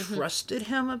trusted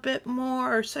him a bit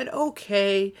more or said,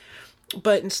 okay.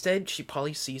 But instead, she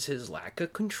probably sees his lack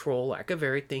of control, lack of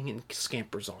everything, and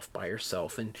scampers off by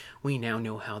herself. And we now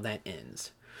know how that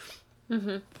ends.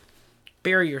 Mm-hmm.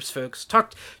 Barriers, folks.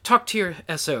 Talk to your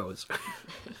SOs.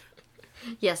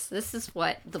 Yes, this is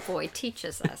what The Void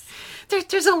teaches us.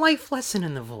 There's a life lesson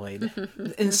in The Void,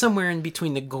 and somewhere in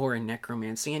between the gore and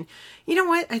necromancy. And you know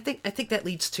what? I think that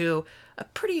leads to a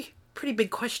pretty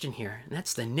big question here, and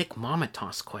that's the Nick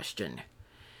Momatos question.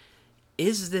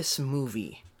 Is this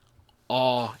movie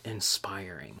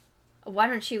awe-inspiring. Why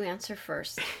don't you answer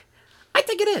first? I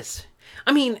think it is.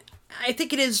 I mean, I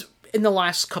think it is in the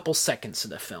last couple seconds of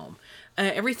the film.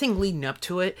 Everything leading up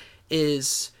to it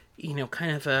is,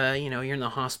 kind of, you're in the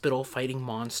hospital fighting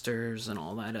monsters and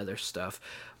all that other stuff.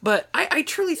 But I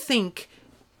truly think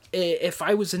if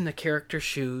I was in the character's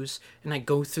shoes and I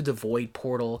go through the void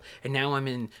portal and now I'm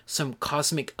in some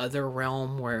cosmic other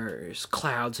realm where there's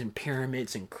clouds and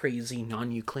pyramids and crazy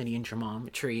non-Euclidean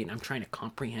geometry and I'm trying to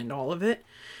comprehend all of it,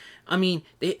 I mean,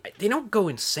 they don't go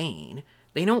insane.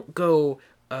 They don't go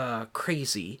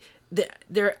crazy.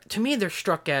 To me, they're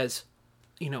struck as,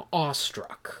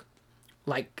 awestruck.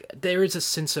 Like, there is a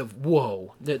sense of,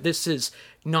 whoa, this is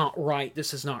not right,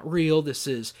 this is not real, this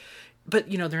is...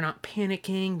 But, they're not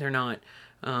panicking, they're not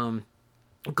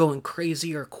going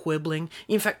crazy or quibbling.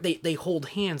 In fact, they hold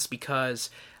hands because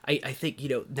I think,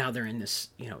 now they're in this,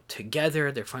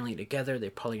 together, they're finally together, they're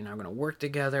probably not going to work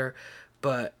together,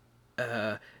 but,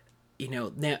 now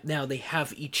they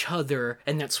have each other,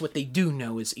 and that's what they do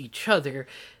know is each other.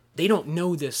 They don't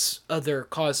know this other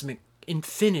cosmic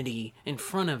infinity in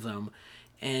front of them,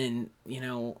 and,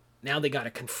 now they got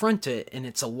to confront it, and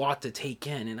it's a lot to take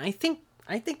in, and I think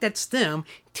that's them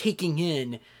taking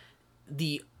in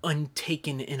the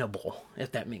untaken-inable,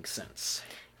 if that makes sense.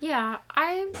 Yeah,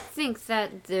 I think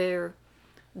that the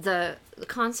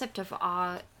concept of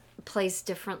awe plays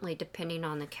differently depending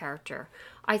on the character.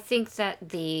 I think that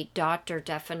the doctor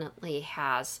definitely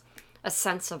has a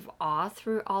sense of awe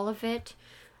through all of it,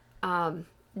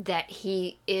 that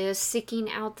he is seeking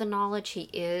out the knowledge, he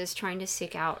is trying to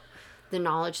seek out the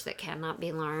knowledge that cannot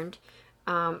be learned,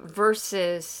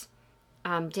 versus...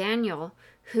 Daniel,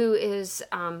 who is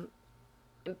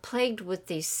plagued with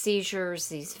these seizures,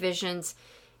 these visions.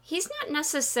 He's not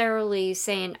necessarily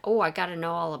saying, oh, I got to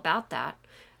know all about that.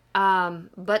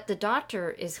 But the doctor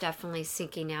is definitely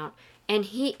seeking out, and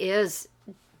he is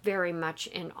very much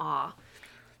in awe.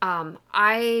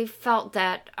 I felt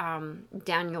that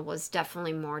Daniel was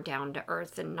definitely more down to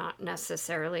earth and not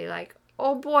necessarily like,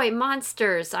 oh boy,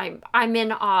 monsters, I'm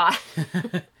in awe.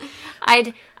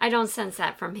 I don't sense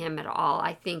that from him at all.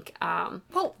 I think,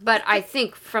 but I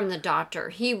think from the doctor,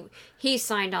 he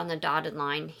signed on the dotted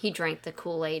line. He drank the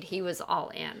Kool-Aid. He was all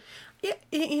in.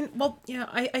 Yeah,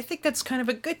 I think that's kind of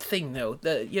a good thing, though.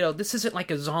 This isn't like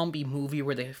a zombie movie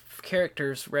where the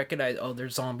characters recognize, oh, they're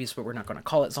zombies, but we're not going to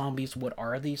call it zombies. What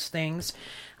are these things?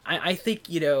 I think,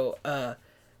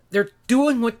 they're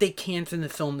doing what they can in the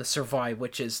film to survive,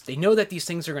 which is they know that these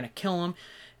things are going to kill them.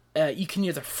 You can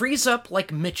either freeze up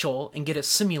like Mitchell and get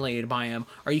assimilated by him,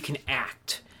 or you can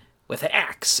act with an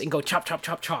axe and go chop, chop,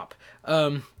 chop, chop.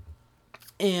 And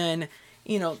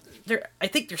I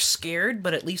think they're scared,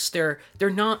 but at least they're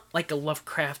not like a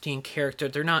Lovecraftian character.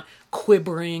 They're not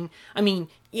quibbering. I mean,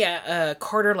 yeah,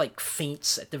 Carter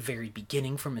faints at the very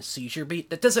beginning from a seizure, but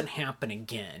that doesn't happen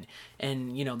again.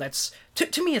 And that's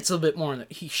to me, it's a little bit more.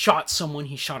 He shot someone,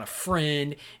 he shot a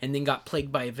friend, and then got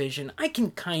plagued by a vision. I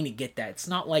can kind of get that. It's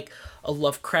not like a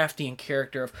Lovecraftian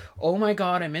character of, oh my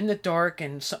god, I'm in the dark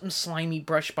and something slimy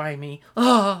brushed by me.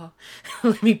 Oh,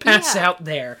 let me pass out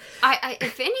there. I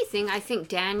if anything, I think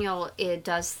Daniel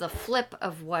does the flip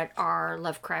of what our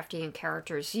Lovecraftian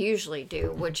characters usually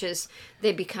do, which is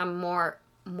they become more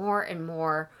and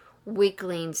more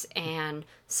weaklings and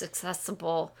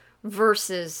successful,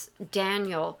 versus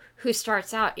Daniel, who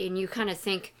starts out and you kind of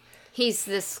think he's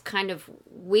this kind of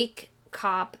weak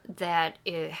cop that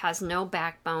has no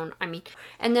backbone. I mean,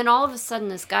 and then all of a sudden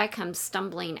this guy comes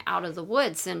stumbling out of the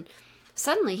woods and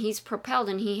suddenly he's propelled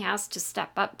and he has to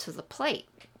step up to the plate.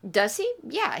 Does he?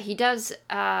 Yeah, he does.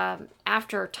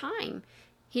 After a time,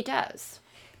 he does.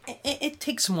 It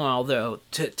takes him a while, though,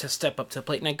 to step up to the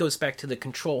plate. And that goes back to the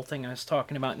control thing I was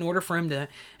talking about. In order for him to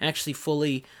actually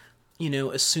fully,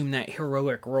 assume that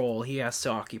heroic role, he has to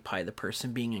occupy the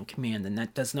person being in command. And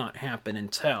that does not happen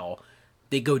until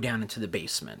they go down into the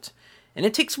basement. And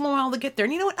it takes him a while to get there.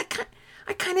 And you know what?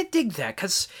 I kind of dig that.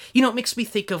 Because, it makes me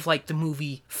think of, the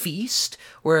movie Feast,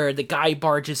 where the guy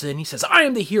barges in. He says, I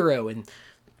am the hero. And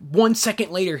 1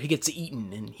 second later, he gets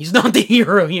eaten, and he's not the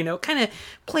hero, kind of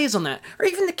plays on that. Or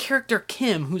even the character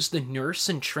Kim, who's the nurse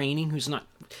in training,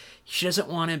 she doesn't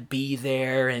want to be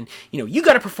there, and, you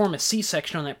got to perform a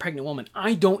C-section on that pregnant woman.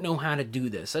 I don't know how to do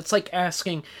this. That's like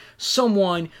asking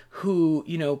someone who,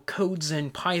 codes in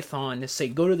Python to say,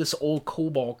 go to this old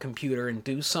COBOL computer and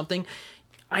do something.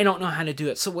 I don't know how to do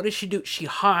it. So what does she do? She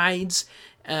hides,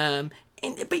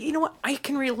 but you know what? I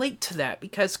can relate to that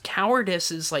because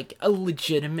cowardice is a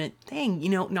legitimate thing.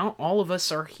 Not all of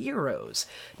us are heroes.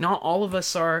 Not all of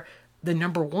us are the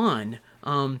number one.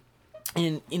 And,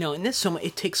 in this film,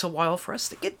 it takes a while for us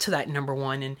to get to that number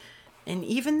one. And And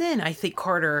even then, I think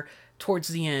Carter, towards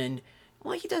the end,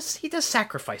 well, he does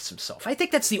sacrifice himself. I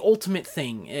think that's the ultimate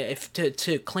thing, if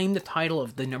to claim the title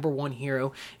of the number one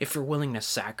hero, if you're willing to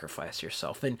sacrifice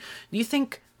yourself. And do you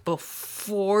think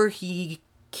before he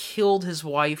killed his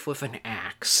wife with an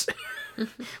axe,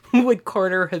 would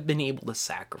Carter have been able to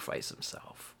sacrifice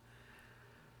himself?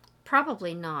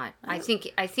 Probably not. I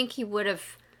think he would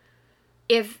have,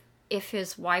 if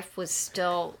his wife was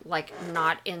still like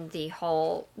not in the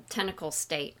whole tentacle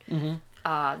state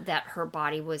that her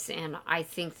body was in. I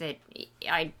think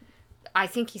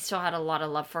he still had a lot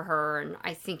of love for her, and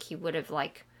I think he would have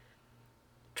like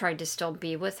tried to still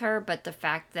be with her. But the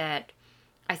fact that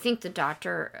I think the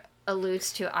doctor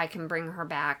alludes to, I can bring her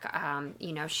back.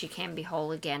 She can be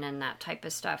whole again, and that type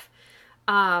of stuff.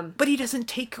 But he doesn't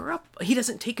take her up. He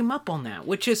doesn't take him up on that,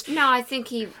 which is... No, I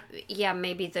think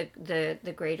maybe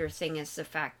the greater thing is the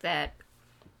fact that,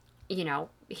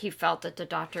 he felt that the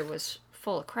doctor was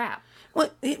full of crap.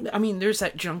 Well, there's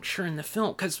that juncture in the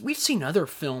film, because we've seen other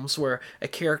films where a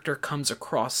character comes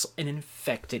across an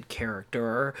infected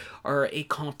character or a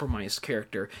compromised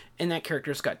character, and that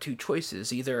character's got two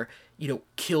choices. Either,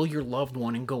 kill your loved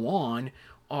one and go on,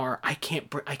 or I can't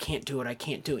do it,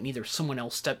 and either someone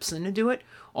else steps in to do it,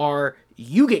 or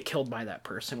you get killed by that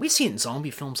person. We see it in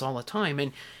zombie films all the time,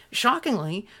 and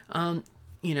shockingly,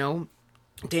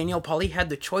 Daniel Pauly had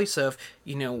the choice of,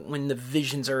 when the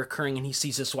visions are occurring and he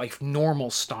sees his wife normal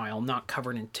style, not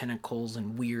covered in tentacles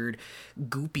and weird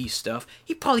goopy stuff,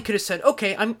 he probably could have said,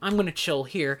 okay, I'm going to chill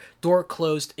here, door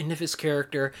closed, end of his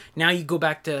character, now you go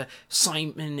back to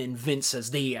Simon and Vince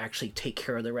as they actually take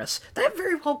care of the rest. That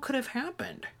very well could have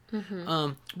happened.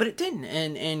 Mm-hmm. But it didn't,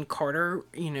 and Carter,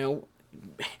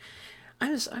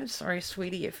 I'm sorry,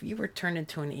 sweetie, if you were turned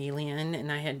into an alien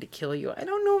and I had to kill you, I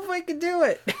don't know if I could do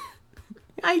it.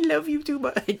 I love you too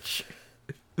much.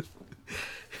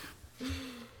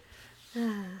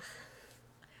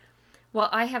 Well,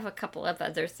 I have a couple of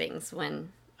other things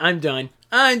when... I'm done.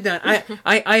 I don't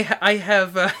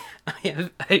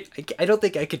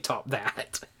think I could top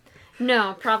that.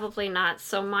 No, probably not.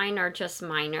 So mine are just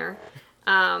minor.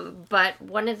 But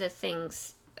one of the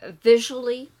things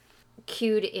visually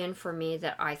cued in for me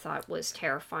that I thought was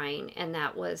terrifying, and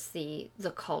that was the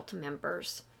cult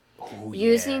members. Oh,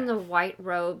 using the white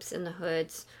robes and the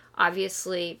hoods,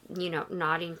 obviously,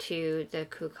 nodding to the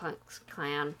Ku Klux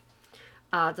Klan,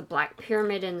 the black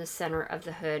pyramid in the center of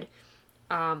the hood,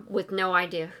 with no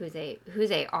idea who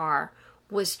they are,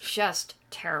 was just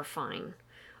terrifying.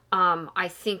 I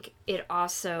think it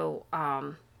also,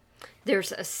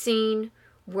 there's a scene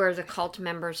where the cult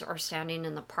members are standing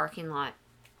in the parking lot,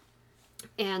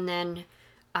 and then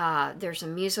there's a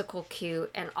musical cue,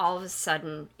 and all of a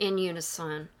sudden, in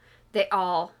unison, they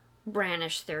all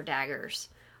brandish their daggers.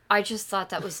 I just thought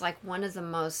that was like one of the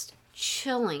most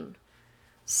chilling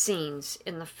scenes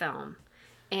in the film.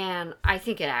 And I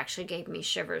think it actually gave me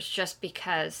shivers just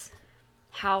because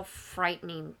how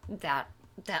frightening that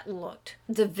looked.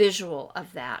 The visual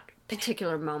of that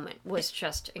particular moment was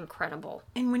just incredible.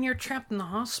 And when you're trapped in the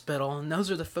hospital and those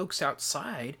are the folks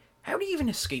outside, how do you even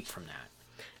escape from that?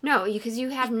 No, because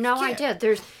you have no idea.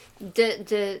 There's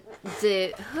the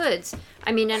hoods.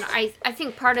 I mean, and I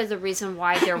think part of the reason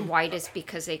why they're white is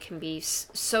because they can be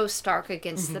so stark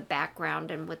against the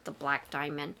background and with the black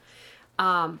diamond.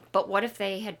 But what if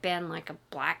they had been like a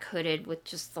black hooded with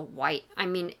just the white? I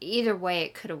mean, either way,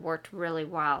 it could have worked really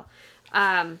well.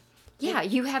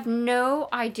 You have no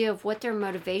idea of what their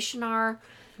motivation are.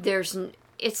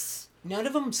 None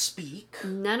of them speak.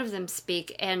 None of them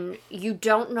speak, and you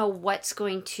don't know what's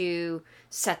going to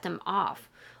set them off.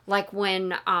 Like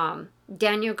when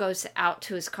Daniel goes out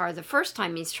to his car the first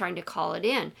time, he's trying to call it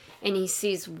in, and he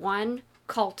sees one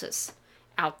cultist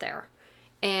out there.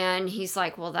 And he's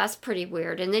like, well, that's pretty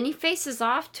weird. And then he faces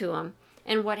off to him,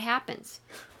 and what happens?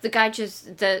 The guy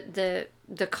the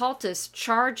cultist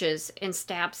charges and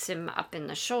stabs him up in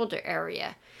the shoulder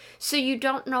area. So you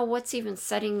don't know what's even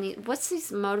what's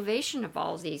the motivation of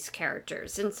all these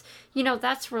characters. And,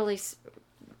 that's really,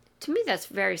 to me, that's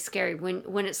very scary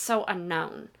when it's so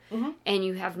unknown. Mm-hmm. And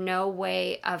you have no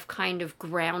way of kind of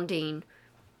grounding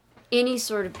any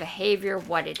sort of behavior,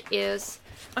 what it is.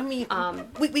 I mean,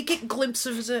 we get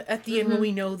glimpses at the end when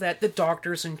we know that the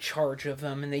doctor's in charge of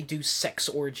them and they do sex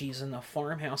orgies in the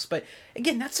farmhouse. But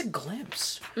again, that's a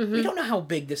glimpse. Mm-hmm. We don't know how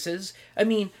big this is. I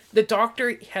mean, the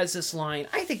doctor has this line.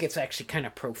 I think it's actually kind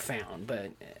of profound,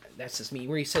 but that's just me.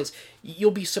 Where he says,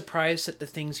 "You'll be surprised at the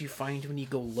things you find when you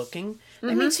go looking." Mm-hmm.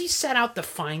 That means he set out to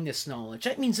find this knowledge.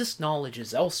 That means this knowledge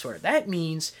is elsewhere. That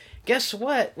means, guess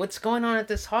what? What's going on at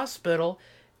this hospital?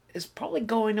 is probably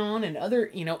going on in other,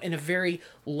 in a very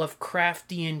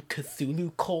Lovecraftian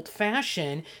Cthulhu cult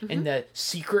fashion in the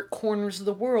secret corners of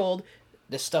the world.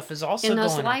 This stuff is also in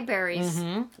those going libraries.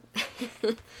 on.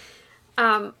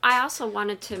 I also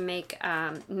wanted to make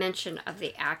mention of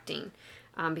the acting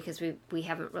because we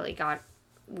haven't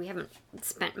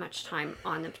spent much time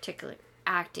on the particular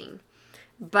acting.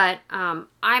 But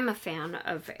I'm a fan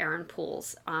of Aaron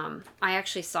Pools. I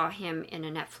actually saw him in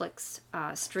a Netflix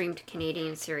streamed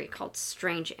Canadian series called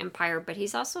Strange Empire, but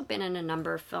he's also been in a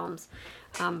number of films,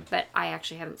 but I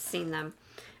actually haven't seen them.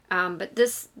 But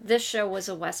this show was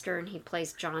a Western. He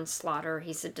plays John Slaughter.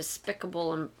 He's a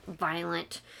despicable and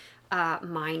violent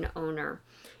mine owner.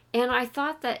 And I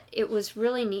thought that it was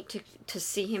really neat to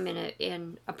see him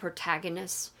in a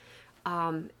protagonist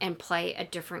and play a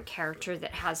different character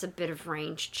that has a bit of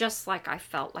range, just like I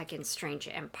felt like in Strange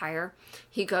Empire.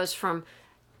 He goes from,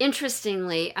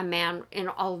 interestingly, a man in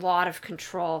a lot of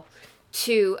control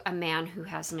to a man who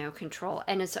has no control.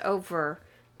 And it's over,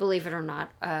 believe it or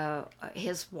not,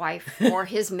 his wife or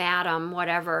his madam,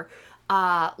 whatever,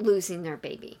 losing their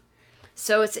baby.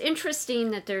 So it's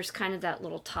interesting that there's kind of that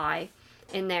little tie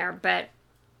in there. But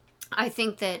I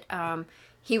think that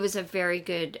he was a very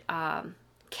good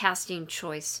casting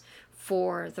choice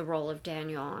for the role of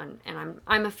Daniel, and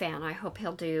I'm a fan. I hope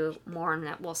he'll do more, and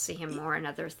that we'll see him more in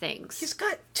other things. He's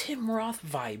got Tim Roth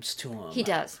vibes to him. He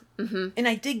does. Mm-hmm. And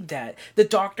I dig that. The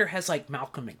Doctor has like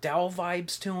Malcolm McDowell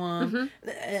vibes to him.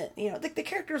 Mm-hmm. The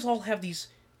characters all have these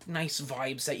nice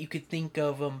vibes that you could think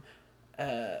of them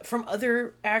from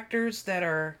other actors that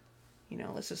are,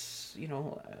 let's just,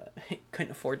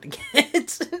 couldn't afford to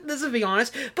get. Let's be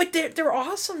honest. But they're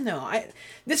awesome, though.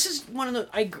 This is one of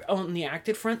on the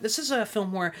acted front, this is a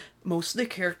film where most of the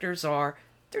characters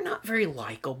they're not very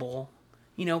likable.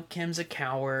 Kim's a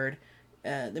coward.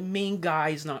 The main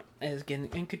guy's not as getting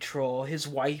in control. His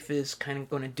wife is kind of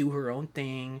going to do her own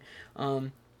thing.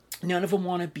 None of them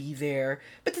want to be there.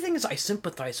 But the thing is, I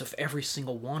sympathize with every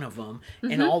single one of them.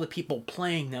 Mm-hmm. And all the people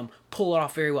playing them pull it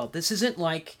off very well. This isn't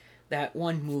like that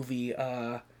one movie,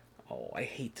 I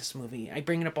hate this movie. I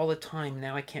bring it up all the time.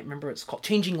 Now I can't remember what it's called.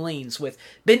 Changing Lanes with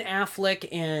Ben Affleck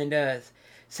and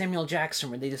Samuel Jackson,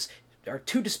 where they just are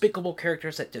two despicable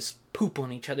characters that just poop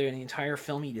on each other in the entire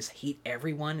film. You just hate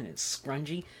everyone and it's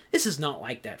scrungy. This is not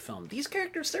like that film. These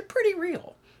characters, they're pretty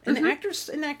real. And the actors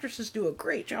and actresses do a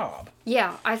great job.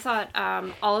 Yeah, I thought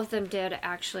all of them did,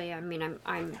 actually. I mean,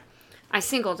 I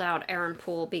singled out Aaron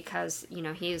Poole because,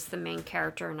 he is the main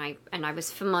character, and I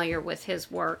was familiar with his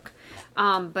work.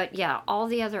 But yeah, all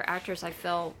the other actors I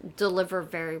feel deliver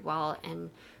very well,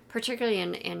 and particularly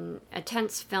in a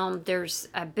tense film, there's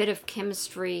a bit of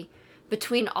chemistry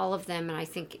between all of them, and I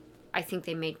think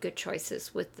they made good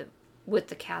choices with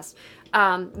the cast.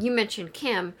 You mentioned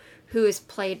Kim, who is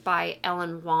played by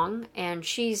Ellen Wong, and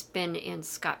she's been in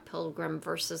Scott Pilgrim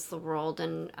versus the World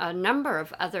and a number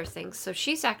of other things. So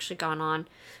she's actually gone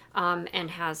on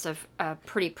and has a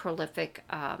pretty prolific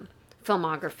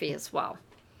filmography as well.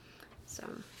 So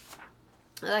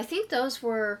I think those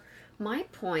were my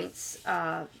points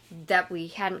that we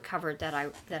hadn't covered that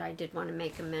I did want to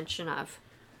make a mention of.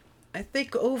 I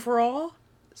think overall,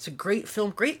 it's a great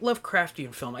film, great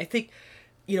Lovecraftian film. I think,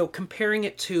 comparing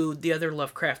it to the other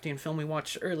Lovecraftian film we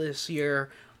watched earlier this year,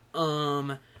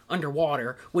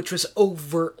 Underwater, which was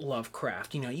overt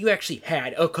Lovecraft. You actually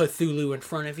had a Cthulhu in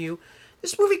front of you.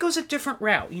 This movie goes a different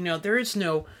route.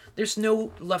 There's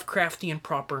no Lovecraftian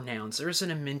proper nouns. There isn't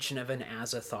a mention of an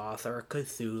Azathoth or a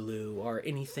Cthulhu or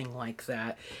anything like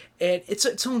that. And it's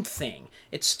its own thing.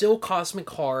 It's still cosmic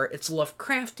horror. It's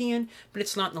Lovecraftian, but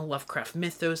it's not in the Lovecraft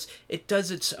mythos. It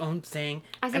does its own thing.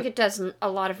 I think it does a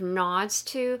lot of nods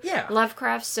to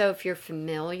Lovecraft. So if you're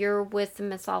familiar with the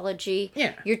mythology,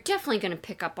 you're definitely going to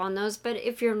pick up on those. But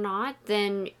if you're not,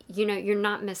 then you're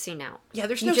not missing out. Yeah,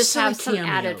 there's you no just have some cameos.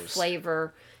 added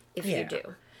flavor if you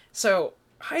do. So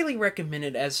highly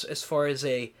recommended as far as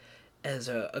a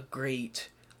great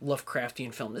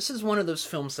Lovecraftian film. This is one of those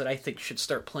films that I think should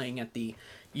start playing at the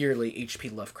yearly H.P.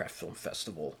 Lovecraft Film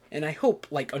Festival, and I hope,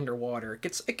 like Underwater,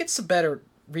 it gets a better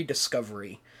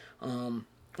rediscovery.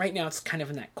 Right now, it's kind of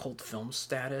in that cult film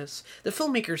status. The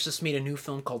filmmakers just made a new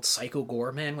film called Psycho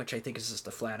Goreman, which I think is just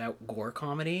a flat-out gore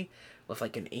comedy with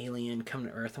like an alien coming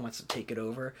to Earth and wants to take it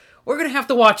over. We're gonna have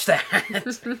to watch that.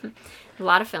 A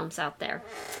lot of films out there.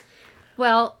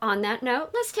 Well, on that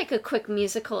note, let's take a quick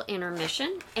musical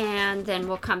intermission, and then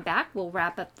we'll come back. We'll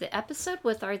wrap up the episode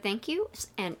with our thank yous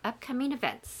and upcoming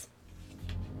events.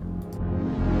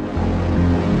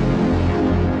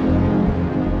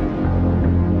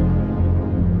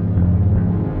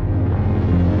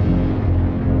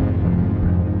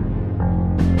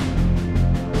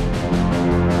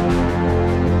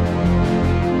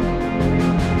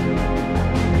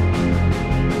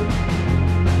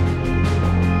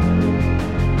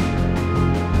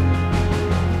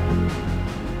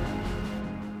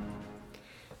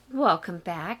 welcome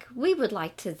back. We would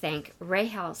like to thank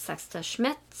Rahel Sexta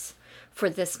Schmitz for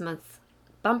this month's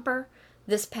bumper.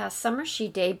 This past summer, she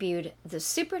debuted The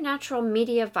Supernatural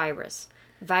Media Virus,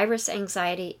 Virus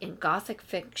Anxiety in Gothic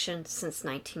Fiction since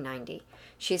 1990.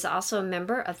 She's also a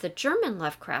member of the German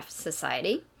Lovecraft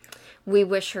Society. We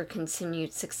wish her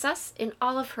continued success in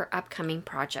all of her upcoming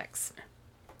projects.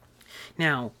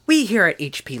 Now, we here at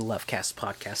HP Lovecast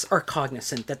Podcast are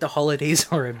cognizant that the holidays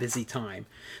are a busy time,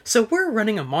 so we're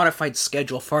running a modified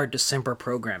schedule for our December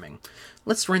programming.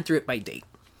 Let's run through it by date.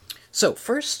 So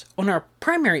first, on our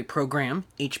primary program,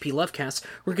 HP Lovecast,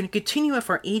 we're going to continue with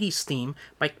our 80s theme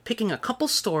by picking a couple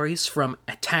stories from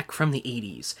Attack from the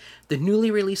 80s, the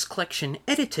newly released collection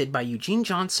edited by Eugene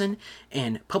Johnson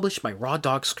and published by Raw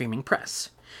Dog Screaming Press.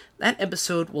 That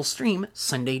episode will stream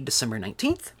Sunday, December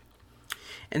 19th.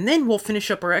 And then we'll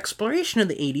finish up our exploration of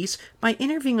the 80s by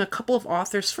interviewing a couple of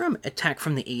authors from Attack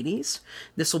from the 80s.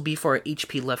 This will be for our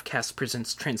HP Lovecast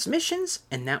Presents Transmissions,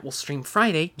 and that will stream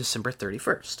Friday, December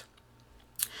 31st.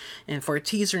 And for a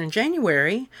teaser in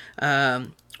January,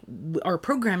 our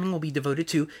programming will be devoted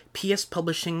to PS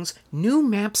Publishing's New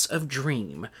Maps of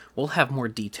Dream. We'll have more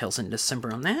details in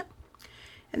December on that.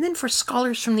 And then for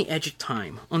Scholars from the Edge of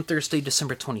Time, on Thursday,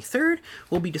 December 23rd,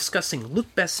 we'll be discussing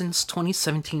Luc Besson's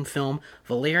 2017 film,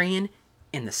 Valerian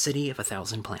and the City of a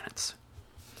Thousand Planets.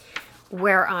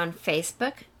 We're on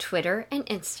Facebook, Twitter, and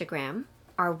Instagram.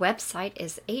 Our website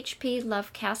is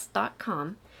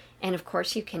hplovecast.com. And of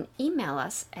course, you can email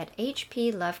us at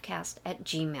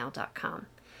hplovecast@gmail.com.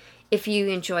 If you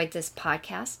enjoyed this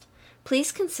podcast,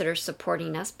 please consider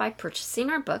supporting us by purchasing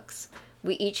our books.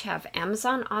 We each have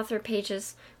Amazon author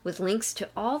pages with links to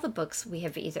all the books we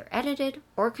have either edited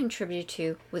or contributed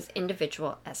to with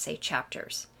individual essay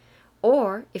chapters.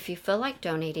 Or, if you feel like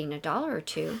donating $1 or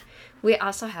 $2, we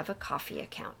also have a coffee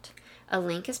account. A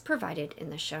link is provided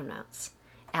in the show notes.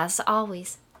 As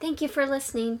always, thank you for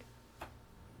listening.